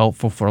been very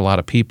helpful for a lot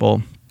of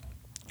people.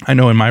 I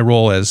know in my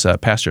role as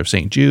pastor of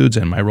St. Jude's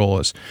and my role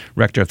as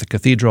rector of the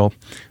cathedral,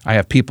 I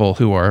have people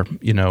who are,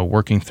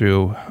 working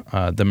through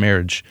the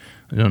marriage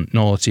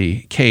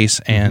nullity case,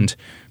 and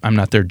I'm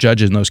not their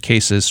judge in those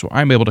cases, so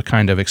I'm able to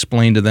kind of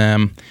explain to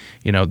them,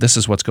 this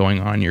is what's going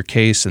on in your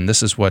case, and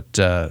this is what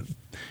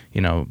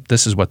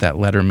this is what that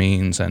letter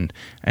means, and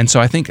so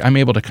I think I'm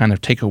able to kind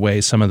of take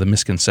away some of the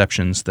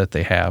misconceptions that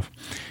they have,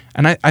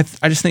 and I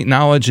just think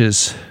knowledge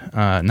is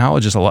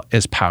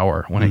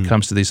power when it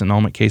comes to these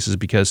annulment cases,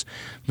 because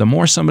the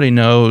more somebody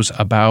knows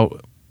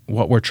about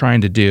what we're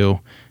trying to do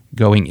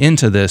going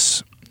into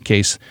this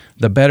case,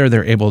 the better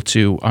they're able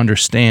to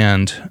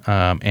understand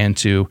and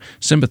to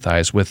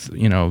sympathize with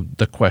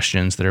the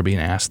questions that are being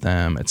asked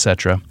them,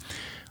 etc.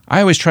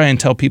 I always try and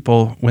tell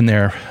people when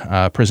they're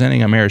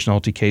presenting a marriage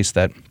nullity case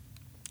that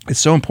it's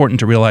so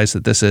important to realize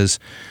that this is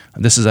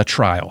a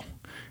trial,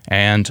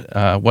 and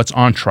what's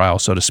on trial,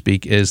 so to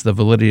speak, is the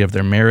validity of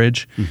their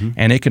marriage,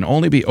 and it can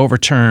only be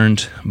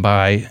overturned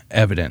by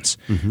evidence.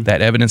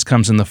 That evidence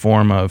comes in the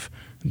form of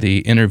the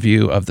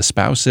interview of the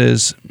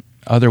spouses,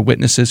 other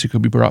witnesses who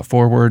could be brought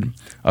forward,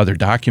 other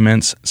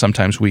documents.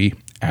 Sometimes we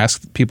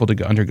ask people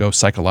to undergo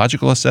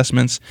psychological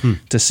assessments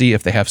to see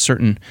if they have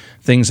certain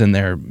things in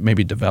their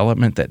maybe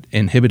development that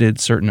inhibited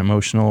certain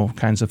emotional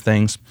kinds of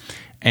things.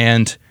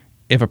 And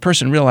if a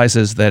person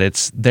realizes that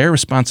it's their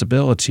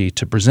responsibility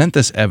to present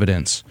this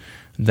evidence,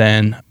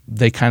 then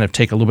they kind of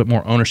take a little bit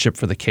more ownership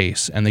for the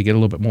case and they get a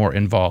little bit more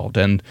involved.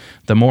 And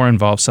the more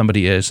involved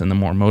somebody is and the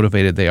more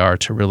motivated they are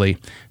to really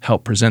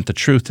help present the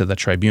truth to the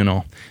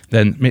tribunal,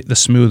 then the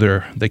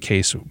smoother the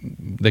case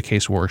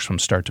works from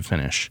start to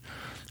finish.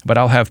 But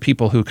I'll have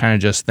people who kind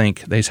of just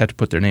think they just have to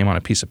put their name on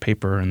a piece of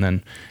paper and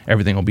then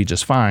everything will be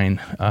just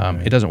fine.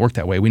 It doesn't work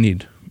that way. We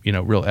need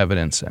real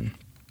evidence, and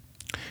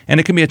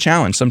it can be a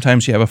challenge.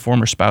 Sometimes you have a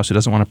former spouse who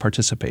doesn't want to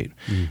participate,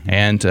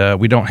 and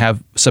we don't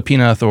have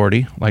subpoena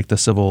authority like the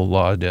civil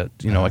law did.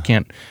 I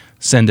can't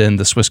send in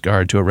the Swiss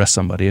Guard to arrest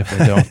somebody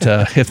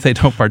if they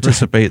don't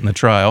participate in the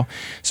trial.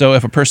 So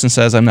if a person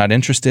says I'm not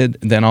interested,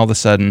 then all of a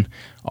sudden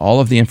all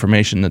of the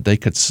information that they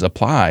could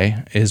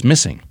supply is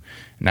missing.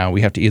 Now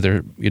we have to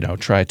either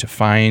try to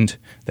find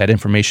that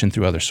information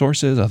through other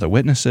sources, other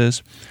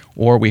witnesses,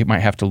 or we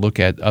might have to look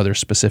at other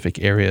specific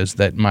areas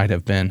that might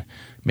have been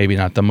maybe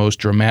not the most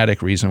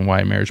dramatic reason why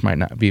a marriage might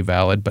not be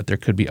valid, but there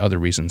could be other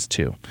reasons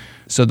too.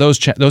 So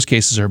those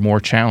cases are more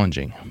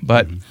challenging.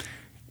 But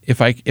if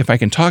I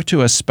can talk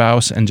to a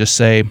spouse and just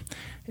say,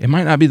 it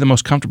might not be the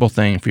most comfortable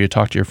thing for you to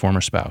talk to your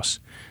former spouse,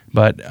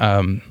 but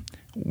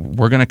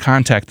we're going to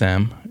contact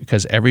them,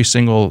 because every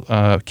single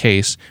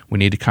case we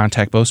need to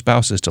contact both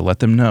spouses to let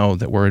them know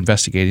that we're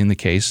investigating the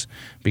case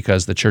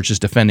because the church is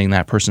defending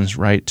that person's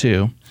right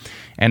too.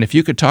 And if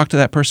you could talk to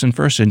that person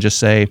first and just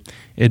say,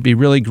 it'd be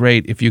really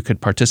great if you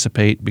could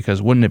participate,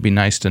 because wouldn't it be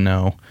nice to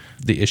know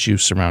the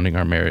issues surrounding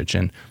our marriage?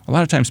 And a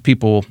lot of times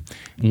people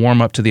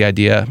warm up to the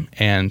idea,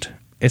 and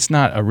it's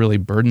not a really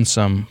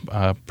burdensome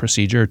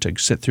procedure to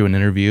sit through an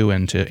interview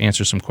and to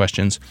answer some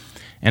questions.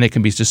 And it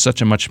can be just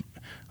such a much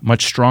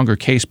stronger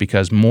case,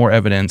 because more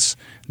evidence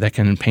that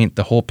can paint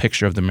the whole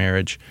picture of the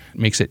marriage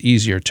makes it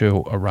easier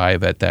to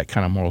arrive at that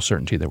kind of moral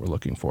certainty that we're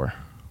looking for.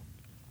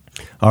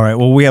 All right.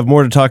 Well, we have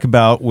more to talk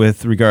about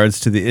with regards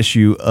to the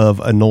issue of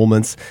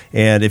annulments.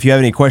 And if you have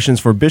any questions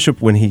for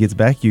Bishop when he gets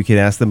back, you can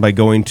ask them by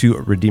going to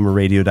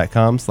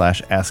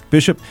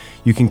redeemerradio.com/askbishop.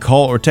 You can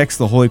call or text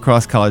the Holy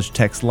Cross College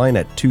text line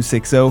at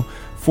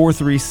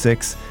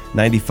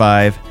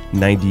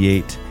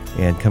 260-436-9598.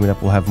 And coming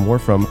up, we'll have more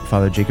from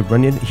Father Jacob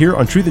Runyon here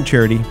on Truth and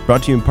Charity,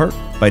 brought to you in part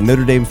by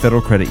Notre Dame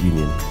Federal Credit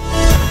Union.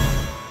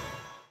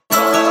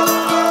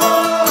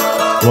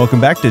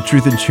 Welcome back to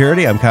Truth and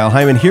Charity. I'm Kyle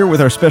Hyman here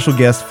with our special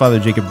guest, Father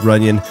Jacob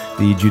Runyon,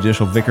 the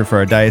judicial vicar for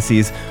our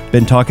diocese.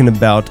 Been talking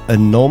about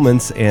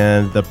annulments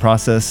and the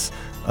process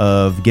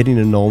of getting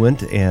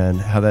annulment and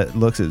how that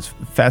looks. Is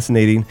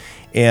fascinating.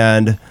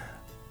 And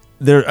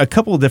there are a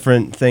couple of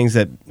different things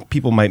that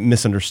people might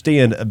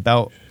misunderstand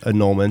about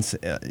annulments.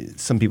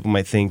 Some people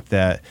might think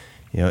that,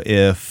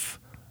 if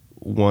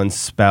one's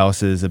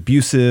spouse is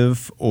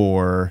abusive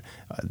or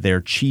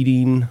they're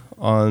cheating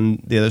on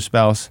the other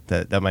spouse,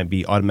 that might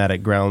be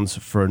automatic grounds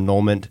for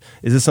annulment.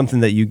 Is this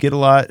something that you get a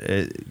lot?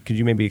 Could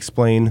you maybe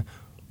explain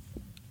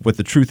what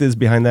the truth is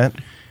behind that?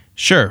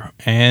 Sure.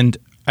 And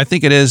I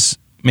think it is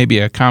maybe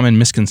a common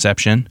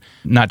misconception,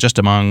 not just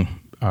among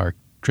our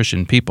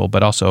Christian people,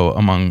 but also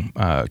among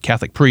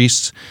Catholic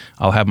priests.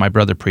 I'll have my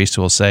brother priest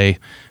who will say,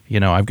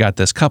 I've got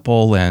this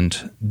couple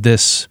and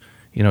this,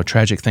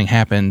 tragic thing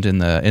happened in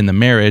the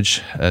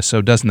marriage.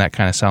 So doesn't that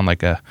kind of sound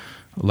like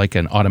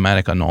an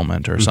automatic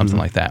annulment or something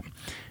like that?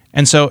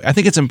 And so I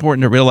think it's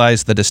important to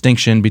realize the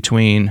distinction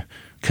between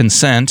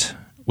consent,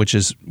 which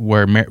is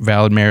where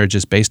valid marriage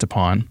is based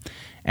upon,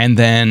 and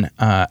then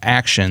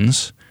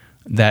actions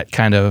that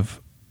kind of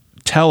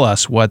tell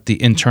us what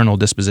the internal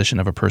disposition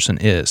of a person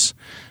is.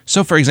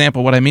 So, for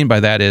example, what I mean by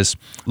that is,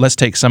 let's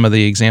take some of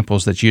the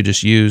examples that you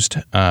just used.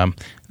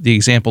 The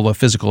example of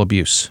physical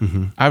abuse.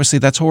 Obviously,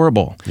 that's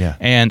horrible. Yeah.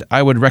 And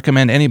I would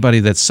recommend anybody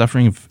that's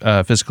suffering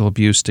physical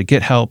abuse to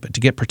get help, to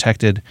get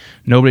protected.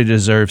 Nobody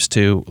deserves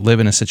to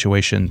live in a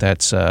situation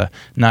that's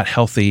not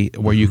healthy,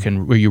 where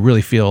you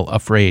really feel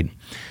afraid.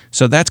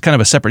 So that's kind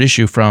of a separate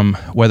issue from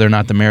whether or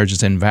not the marriage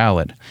is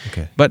invalid.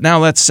 Okay. But now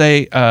let's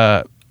say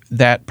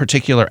that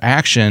particular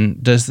action,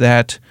 does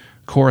that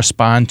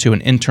correspond to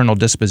an internal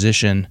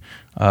disposition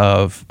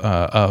of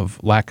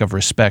lack of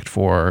respect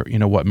for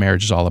what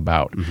marriage is all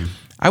about?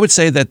 I would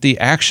say that the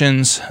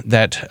actions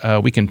that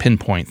we can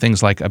pinpoint,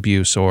 things like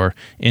abuse or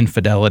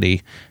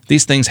infidelity,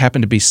 these things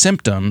happen to be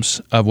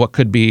symptoms of what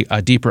could be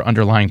a deeper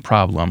underlying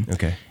problem.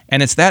 Okay.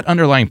 And it's that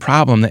underlying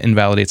problem that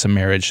invalidates a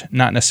marriage,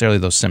 not necessarily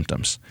those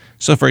symptoms.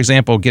 So, for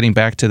example, getting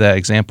back to the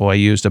example I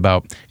used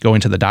about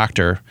going to the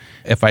doctor,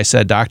 if I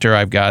said, "Doctor,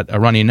 I've got a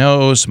runny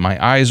nose, my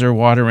eyes are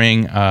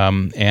watering,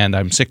 and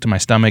I'm sick to my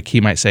stomach,"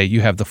 he might say, "You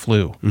have the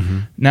flu."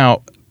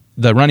 Now,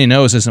 the runny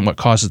nose isn't what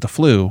causes the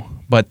flu,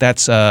 but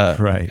that's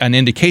an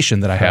indication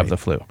that I have the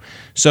flu.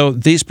 So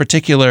these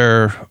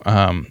particular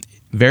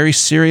very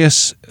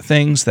serious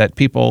things that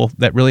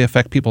really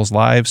affect people's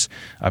lives,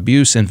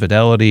 abuse,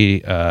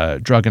 infidelity,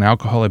 drug and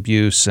alcohol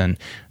abuse, and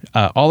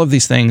all of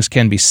these things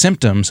can be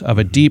symptoms of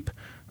a deep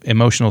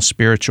emotional,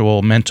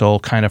 spiritual, mental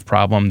kind of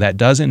problem that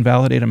does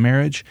invalidate a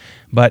marriage.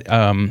 But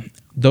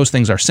those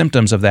things are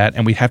symptoms of that,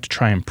 and we have to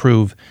try and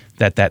prove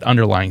that that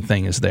underlying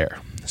thing is there.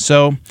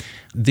 So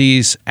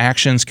these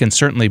actions can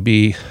certainly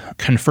be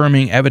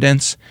confirming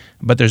evidence,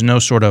 but there's no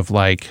sort of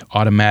like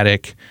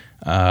automatic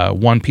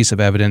one piece of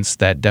evidence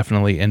that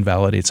definitely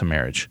invalidates a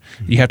marriage.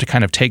 You have to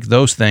kind of take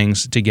those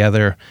things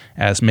together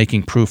as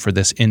making proof for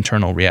this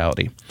internal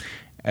reality.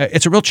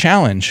 It's a real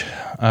challenge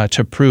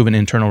to prove an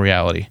internal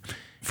reality.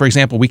 For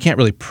example, we can't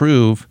really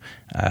prove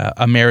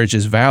a marriage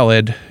is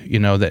valid,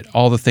 that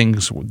all the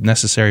things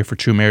necessary for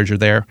true marriage are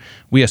there.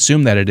 We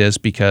assume that it is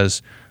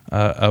because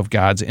of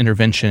God's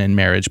intervention in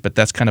marriage, but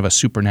that's kind of a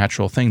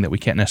supernatural thing that we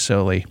can't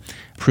necessarily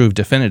prove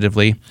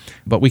definitively.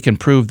 But we can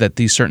prove that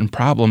these certain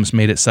problems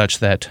made it such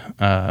that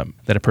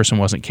that a person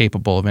wasn't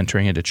capable of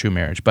entering into true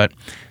marriage. But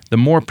the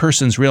more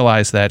persons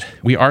realize that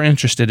we are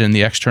interested in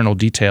the external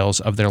details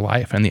of their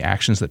life and the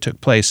actions that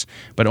took place,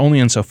 but only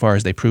insofar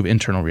as they prove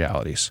internal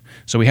realities.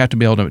 So we have to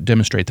be able to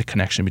demonstrate the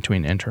connection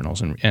between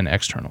internals and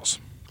externals.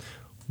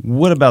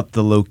 What about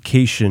the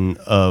location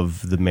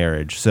of the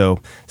marriage? So,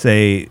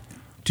 say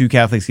two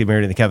Catholics get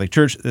married in the Catholic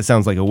Church. That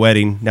sounds like a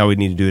wedding. Now we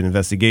need to do an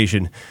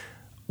investigation.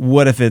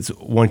 What if it's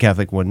one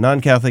Catholic, one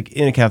non-Catholic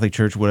in a Catholic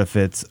church? What if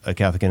it's a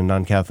Catholic and a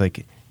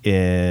non-Catholic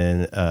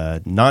in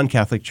a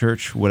non-Catholic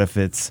church? What if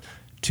it's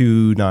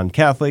two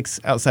non-Catholics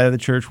outside of the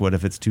church? What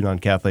if it's two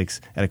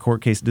non-Catholics at a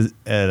court case,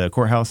 at a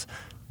courthouse?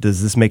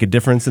 Does this make a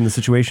difference in the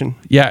situation?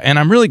 Yeah, and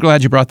I'm really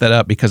glad you brought that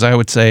up, because I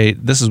would say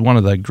this is one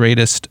of the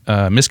greatest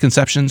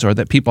misconceptions, or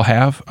that people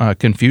have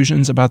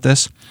confusions about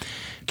this.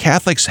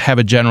 Catholics have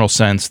a general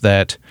sense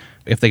that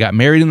if they got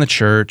married in the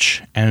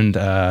church and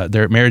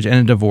their marriage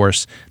ended in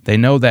divorce, they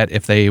know that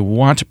if they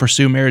want to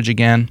pursue marriage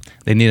again,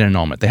 they need an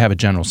annulment. They have a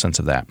general sense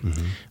of that.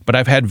 But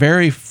I've had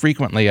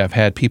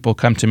people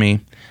come to me.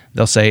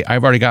 They'll say,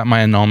 "I've already got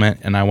my annulment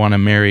and I want to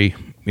marry,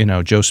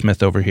 Joe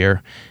Smith over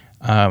here."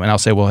 And I'll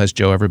say, "Well, has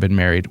Joe ever been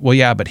married?" "Well,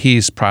 yeah, but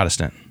he's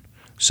Protestant.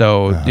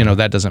 So,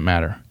 that doesn't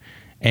matter."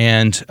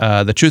 And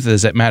the truth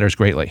is, it matters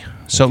greatly.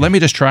 So let me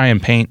just try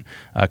and paint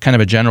kind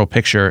of a general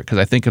picture, because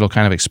I think it'll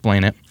kind of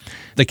explain it.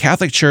 The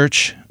Catholic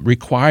Church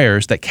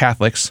requires that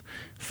Catholics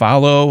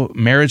follow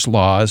marriage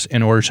laws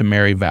in order to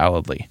marry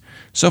validly.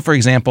 So, for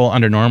example,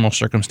 under normal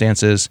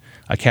circumstances,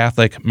 a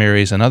Catholic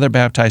marries another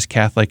baptized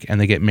Catholic, and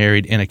they get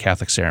married in a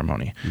Catholic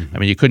ceremony. I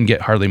mean, you couldn't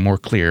get hardly more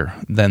clear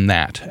than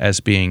that as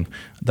being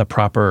the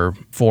proper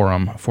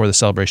forum for the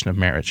celebration of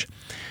marriage.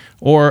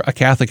 Or a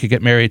Catholic could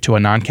get married to a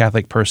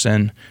non-Catholic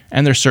person,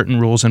 and there's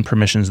certain rules and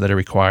permissions that are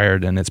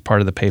required, and it's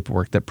part of the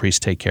paperwork that priests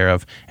take care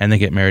of, and they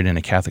get married in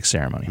a Catholic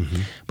ceremony.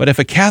 But if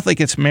a Catholic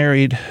gets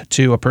married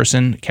to a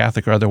person,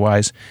 Catholic or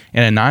otherwise,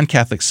 in a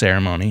non-Catholic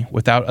ceremony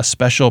without a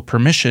special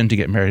permission to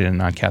get married in a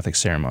non-Catholic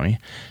ceremony,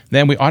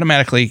 then we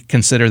automatically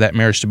consider that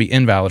marriage to be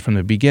invalid from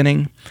the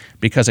beginning,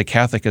 because a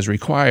Catholic is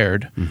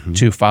required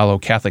to follow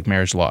Catholic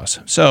marriage laws.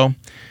 So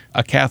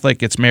a Catholic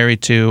gets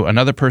married to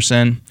another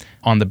person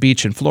on the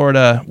beach in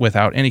Florida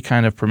without any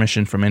kind of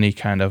permission from any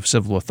kind of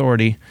civil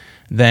authority,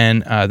 then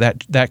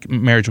that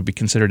marriage would be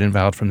considered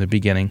invalid from the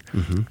beginning.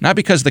 Not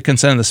because the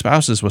consent of the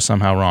spouses was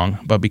somehow wrong,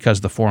 but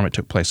because the forum it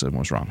took place in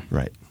was wrong.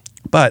 Right.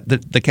 But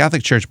the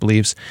Catholic Church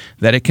believes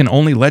that it can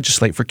only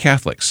legislate for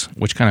Catholics,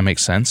 which kind of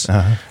makes sense.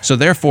 So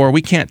therefore,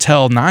 we can't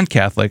tell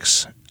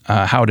non-Catholics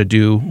how to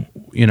do,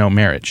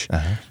 marriage.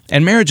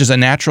 And marriage is a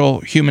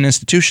natural human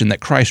institution that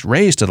Christ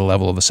raised to the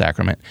level of a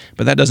sacrament,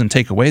 but that doesn't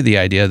take away the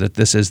idea that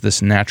this is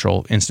this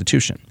natural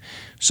institution.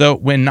 So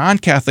when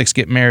non-Catholics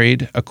get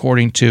married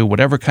according to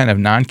whatever kind of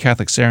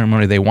non-Catholic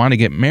ceremony they want to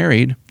get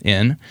married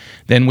in,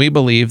 then we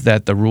believe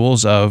that the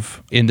rules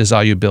of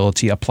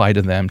indissolubility apply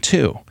to them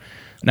too.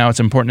 Now,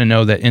 it's important to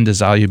know that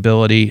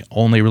indissolubility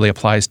only really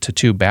applies to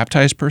two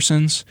baptized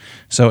persons.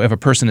 So if a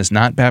person is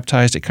not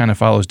baptized, it kind of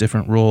follows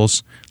different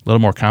rules, a little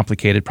more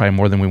complicated, probably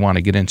more than we want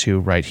to get into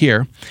right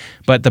here.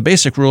 But the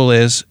basic rule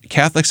is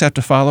Catholics have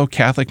to follow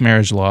Catholic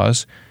marriage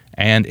laws,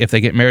 and if they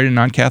get married in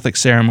non-Catholic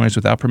ceremonies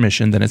without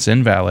permission, then it's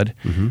invalid.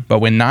 But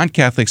when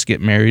non-Catholics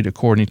get married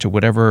according to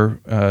whatever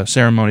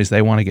ceremonies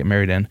they want to get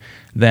married in,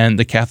 then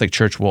the Catholic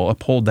Church will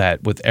uphold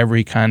that with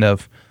every kind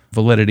of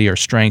validity or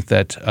strength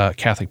that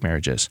Catholic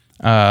marriage is.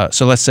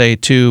 So let's say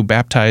two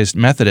baptized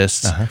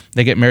Methodists,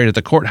 they get married at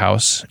the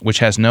courthouse, which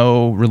has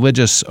no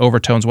religious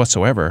overtones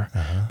whatsoever.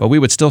 But we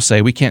would still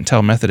say we can't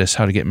tell Methodists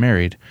how to get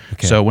married.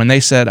 Okay. So when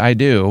they said, I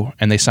do,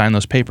 and they signed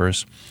those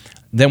papers,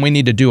 then we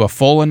need to do a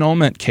full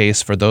annulment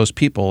case for those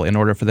people in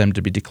order for them to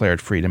be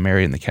declared free to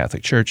marry in the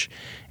Catholic Church.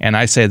 And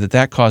I say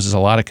that causes a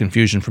lot of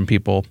confusion from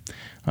people,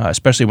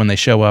 especially when they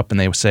show up and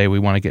they say, we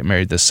want to get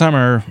married this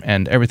summer,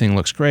 and everything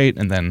looks great,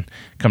 and then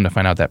come to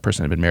find out that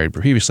person had been married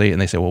previously, and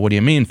they say, well, what do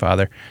you mean,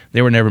 Father?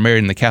 They were never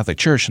married in the Catholic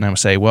Church. And I would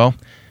say, well,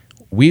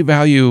 we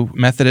value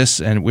Methodists,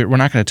 and we're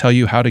not going to tell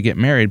you how to get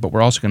married, but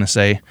we're also going to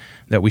say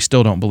that we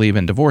still don't believe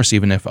in divorce,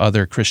 even if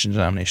other Christian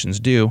denominations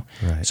do.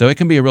 Right. So it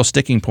can be a real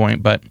sticking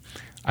point, but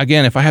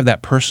again, if I have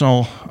that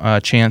personal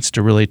chance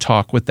to really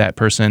talk with that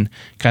person,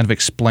 kind of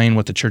explain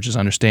what the church's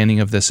understanding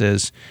of this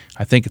is,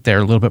 I think they're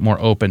a little bit more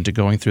open to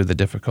going through the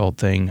difficult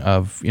thing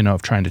of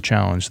trying to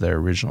challenge their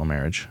original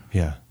marriage.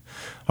 Yeah.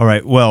 All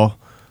right. Well,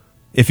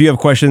 if you have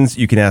questions,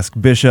 you can ask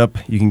Bishop.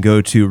 You can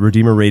go to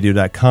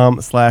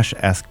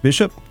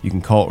redeemerradio.com/askbishop. You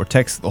can call or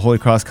text the Holy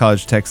Cross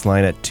College text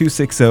line at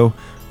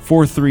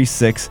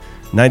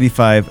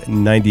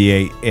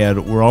 260-436-9598.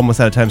 And we're almost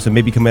out of time, so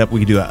maybe coming up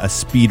we could do a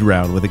speed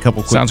round with a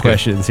couple quick Sounds good.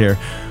 questions here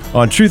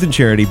on Truth and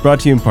Charity,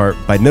 brought to you in part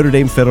by Notre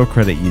Dame Federal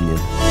Credit Union.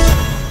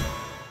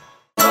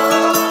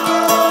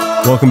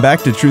 Welcome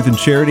back to Truth and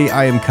Charity.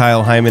 I am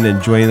Kyle Hyman,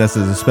 and joining us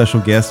as a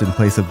special guest in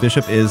place of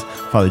Bishop is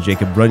Father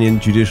Jacob Runyon,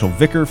 Judicial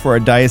Vicar for our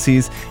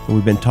diocese. And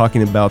we've been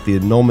talking about the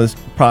annulment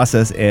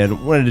process,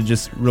 and wanted to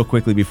just real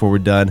quickly before we're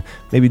done,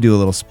 maybe do a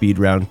little speed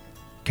round,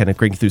 kind of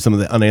crank through some of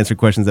the unanswered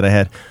questions that I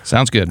had.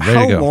 Sounds good. Ready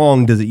How to go.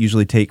 long does it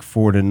usually take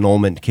for an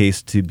annulment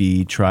case to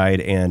be tried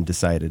and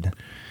decided?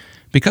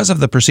 Because of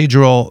the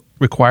procedural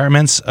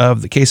requirements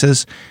of the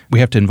cases, we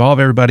have to involve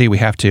everybody. We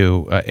have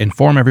to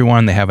inform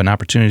everyone. They have an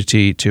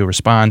opportunity to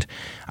respond.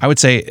 I would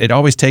say it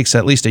always takes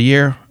at least a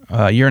year.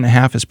 A year and a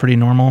half is pretty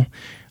normal.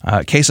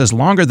 Cases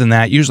longer than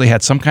that usually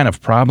had some kind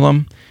of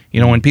problem.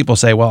 When people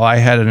say, well, I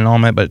had an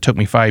annulment, but it took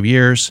me 5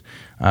 years,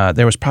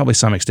 there was probably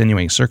some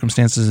extenuating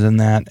circumstances in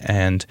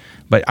that.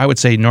 But I would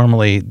say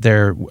normally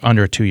they're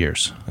under 2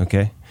 years.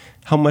 Okay.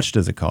 How much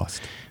does it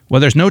cost? Well,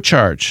 there's no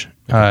charge.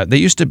 They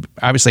used to,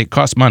 obviously, it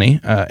costs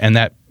money, and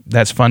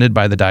that's funded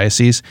by the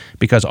diocese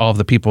because all of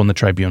the people in the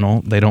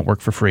tribunal, they don't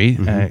work for free.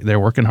 They're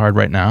working hard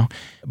right now.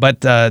 But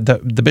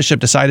the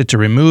bishop decided to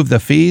remove the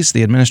fees,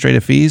 the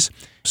administrative fees,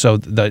 so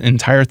the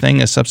entire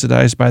thing is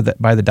subsidized by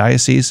the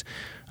diocese.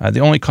 The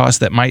only cost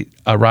that might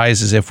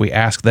arise is if we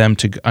ask them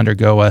to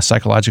undergo a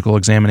psychological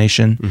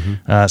examination.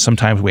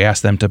 Sometimes we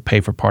ask them to pay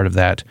for part of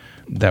that.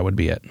 That would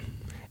be it.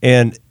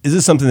 And is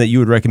this something that you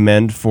would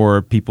recommend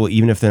for people,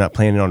 even if they're not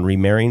planning on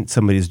remarrying?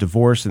 Somebody's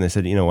divorced and they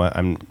said, you know what,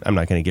 I'm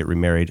not going to get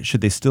remarried.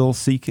 Should they still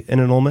seek an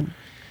annulment?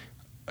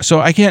 So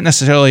I can't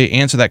necessarily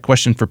answer that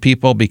question for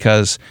people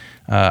because,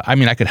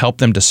 I could help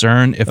them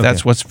discern if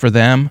that's what's for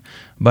them.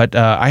 But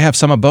I have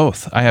some of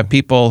both. I have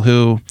people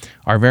who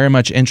are very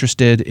much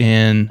interested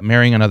in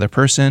marrying another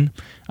person.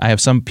 I have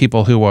some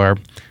people who are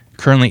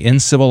currently in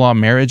civil law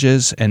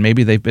marriages, and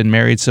maybe they've been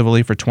married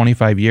civilly for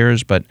 25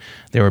 years, but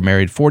they were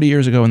married 40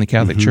 years ago in the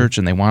Catholic Church,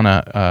 and they want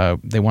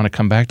to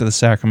come back to the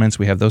sacraments.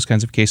 We have those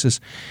kinds of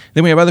cases.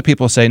 Then we have other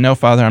people say, no,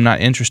 Father, I'm not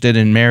interested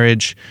in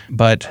marriage,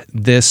 but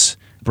this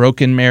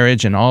broken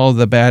marriage and all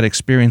the bad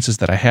experiences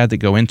that I had to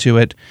go into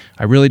it,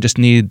 I really just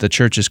need the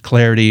Church's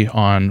clarity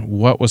on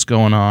what was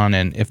going on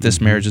and if this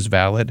marriage is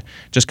valid,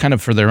 just kind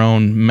of for their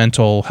own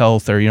mental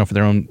health or, for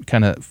their own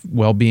kind of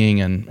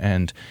well-being,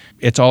 and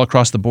it's all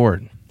across the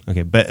board.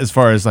 Okay, but as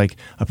far as like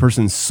a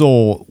person's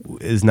soul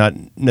is not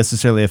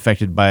necessarily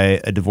affected by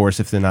a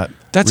divorce if they're not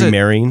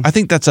remarrying? I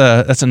think that's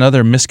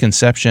another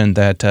misconception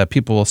that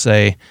people will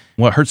say,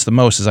 what hurts the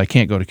most is I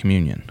can't go to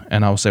communion.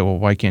 And I will say, well,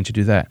 why can't you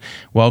do that?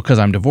 Well, because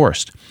I'm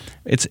divorced.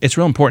 It's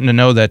real important to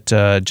know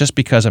that just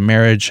because a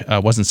marriage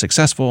wasn't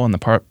successful and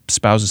the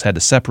spouses had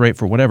to separate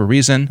for whatever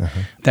reason,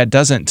 that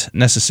doesn't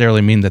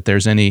necessarily mean that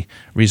there's any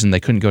reason they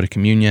couldn't go to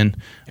communion.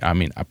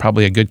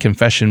 Probably a good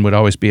confession would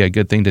always be a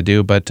good thing to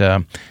do, but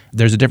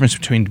there's a difference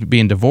between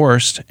being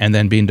divorced and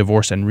then being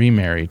divorced and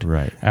remarried.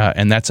 Right.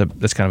 And that's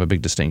kind of a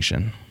big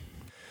distinction.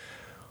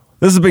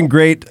 This has been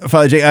great,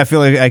 Father Jake. I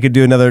feel like I could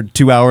do another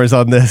 2 hours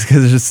on this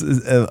because there's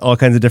just all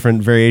kinds of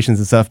different variations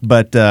and stuff.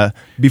 But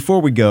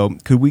before we go,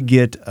 could we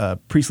get a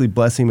priestly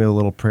blessing with a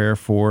little prayer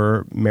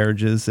for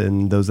marriages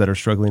and those that are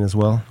struggling as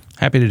well?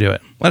 Happy to do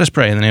it. Let us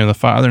pray in the name of the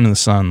Father, and of the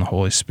Son, and the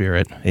Holy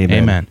Spirit.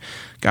 Amen.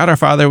 God our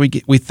Father, we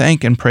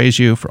thank and praise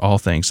you for all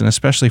things, and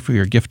especially for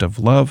your gift of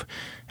love.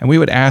 And we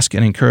would ask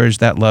and encourage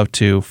that love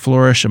to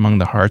flourish among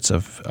the hearts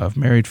of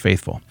married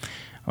faithful.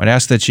 I would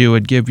ask that you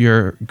would give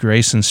your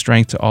grace and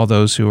strength to all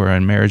those who are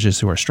in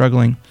marriages who are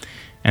struggling,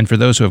 and for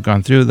those who have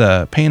gone through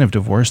the pain of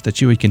divorce, that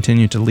you would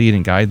continue to lead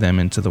and guide them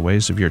into the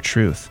ways of your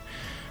truth.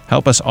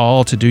 Help us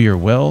all to do your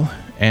will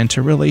and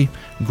to really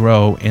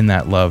grow in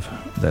that love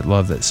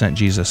that sent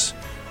Jesus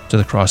to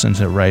the cross and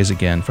to rise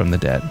again from the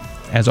dead.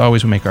 As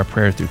always, we make our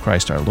prayer through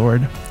Christ our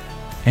Lord.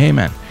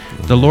 Amen.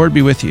 The Lord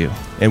be with you.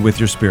 And with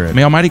your spirit.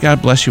 May Almighty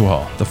God bless you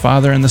all, the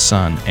Father and the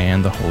Son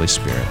and the Holy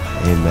Spirit.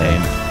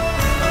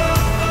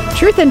 Amen.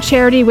 Truth and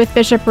Charity with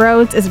Bishop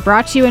Rhoades is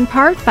brought to you in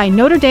part by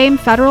Notre Dame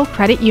Federal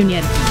Credit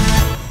Union.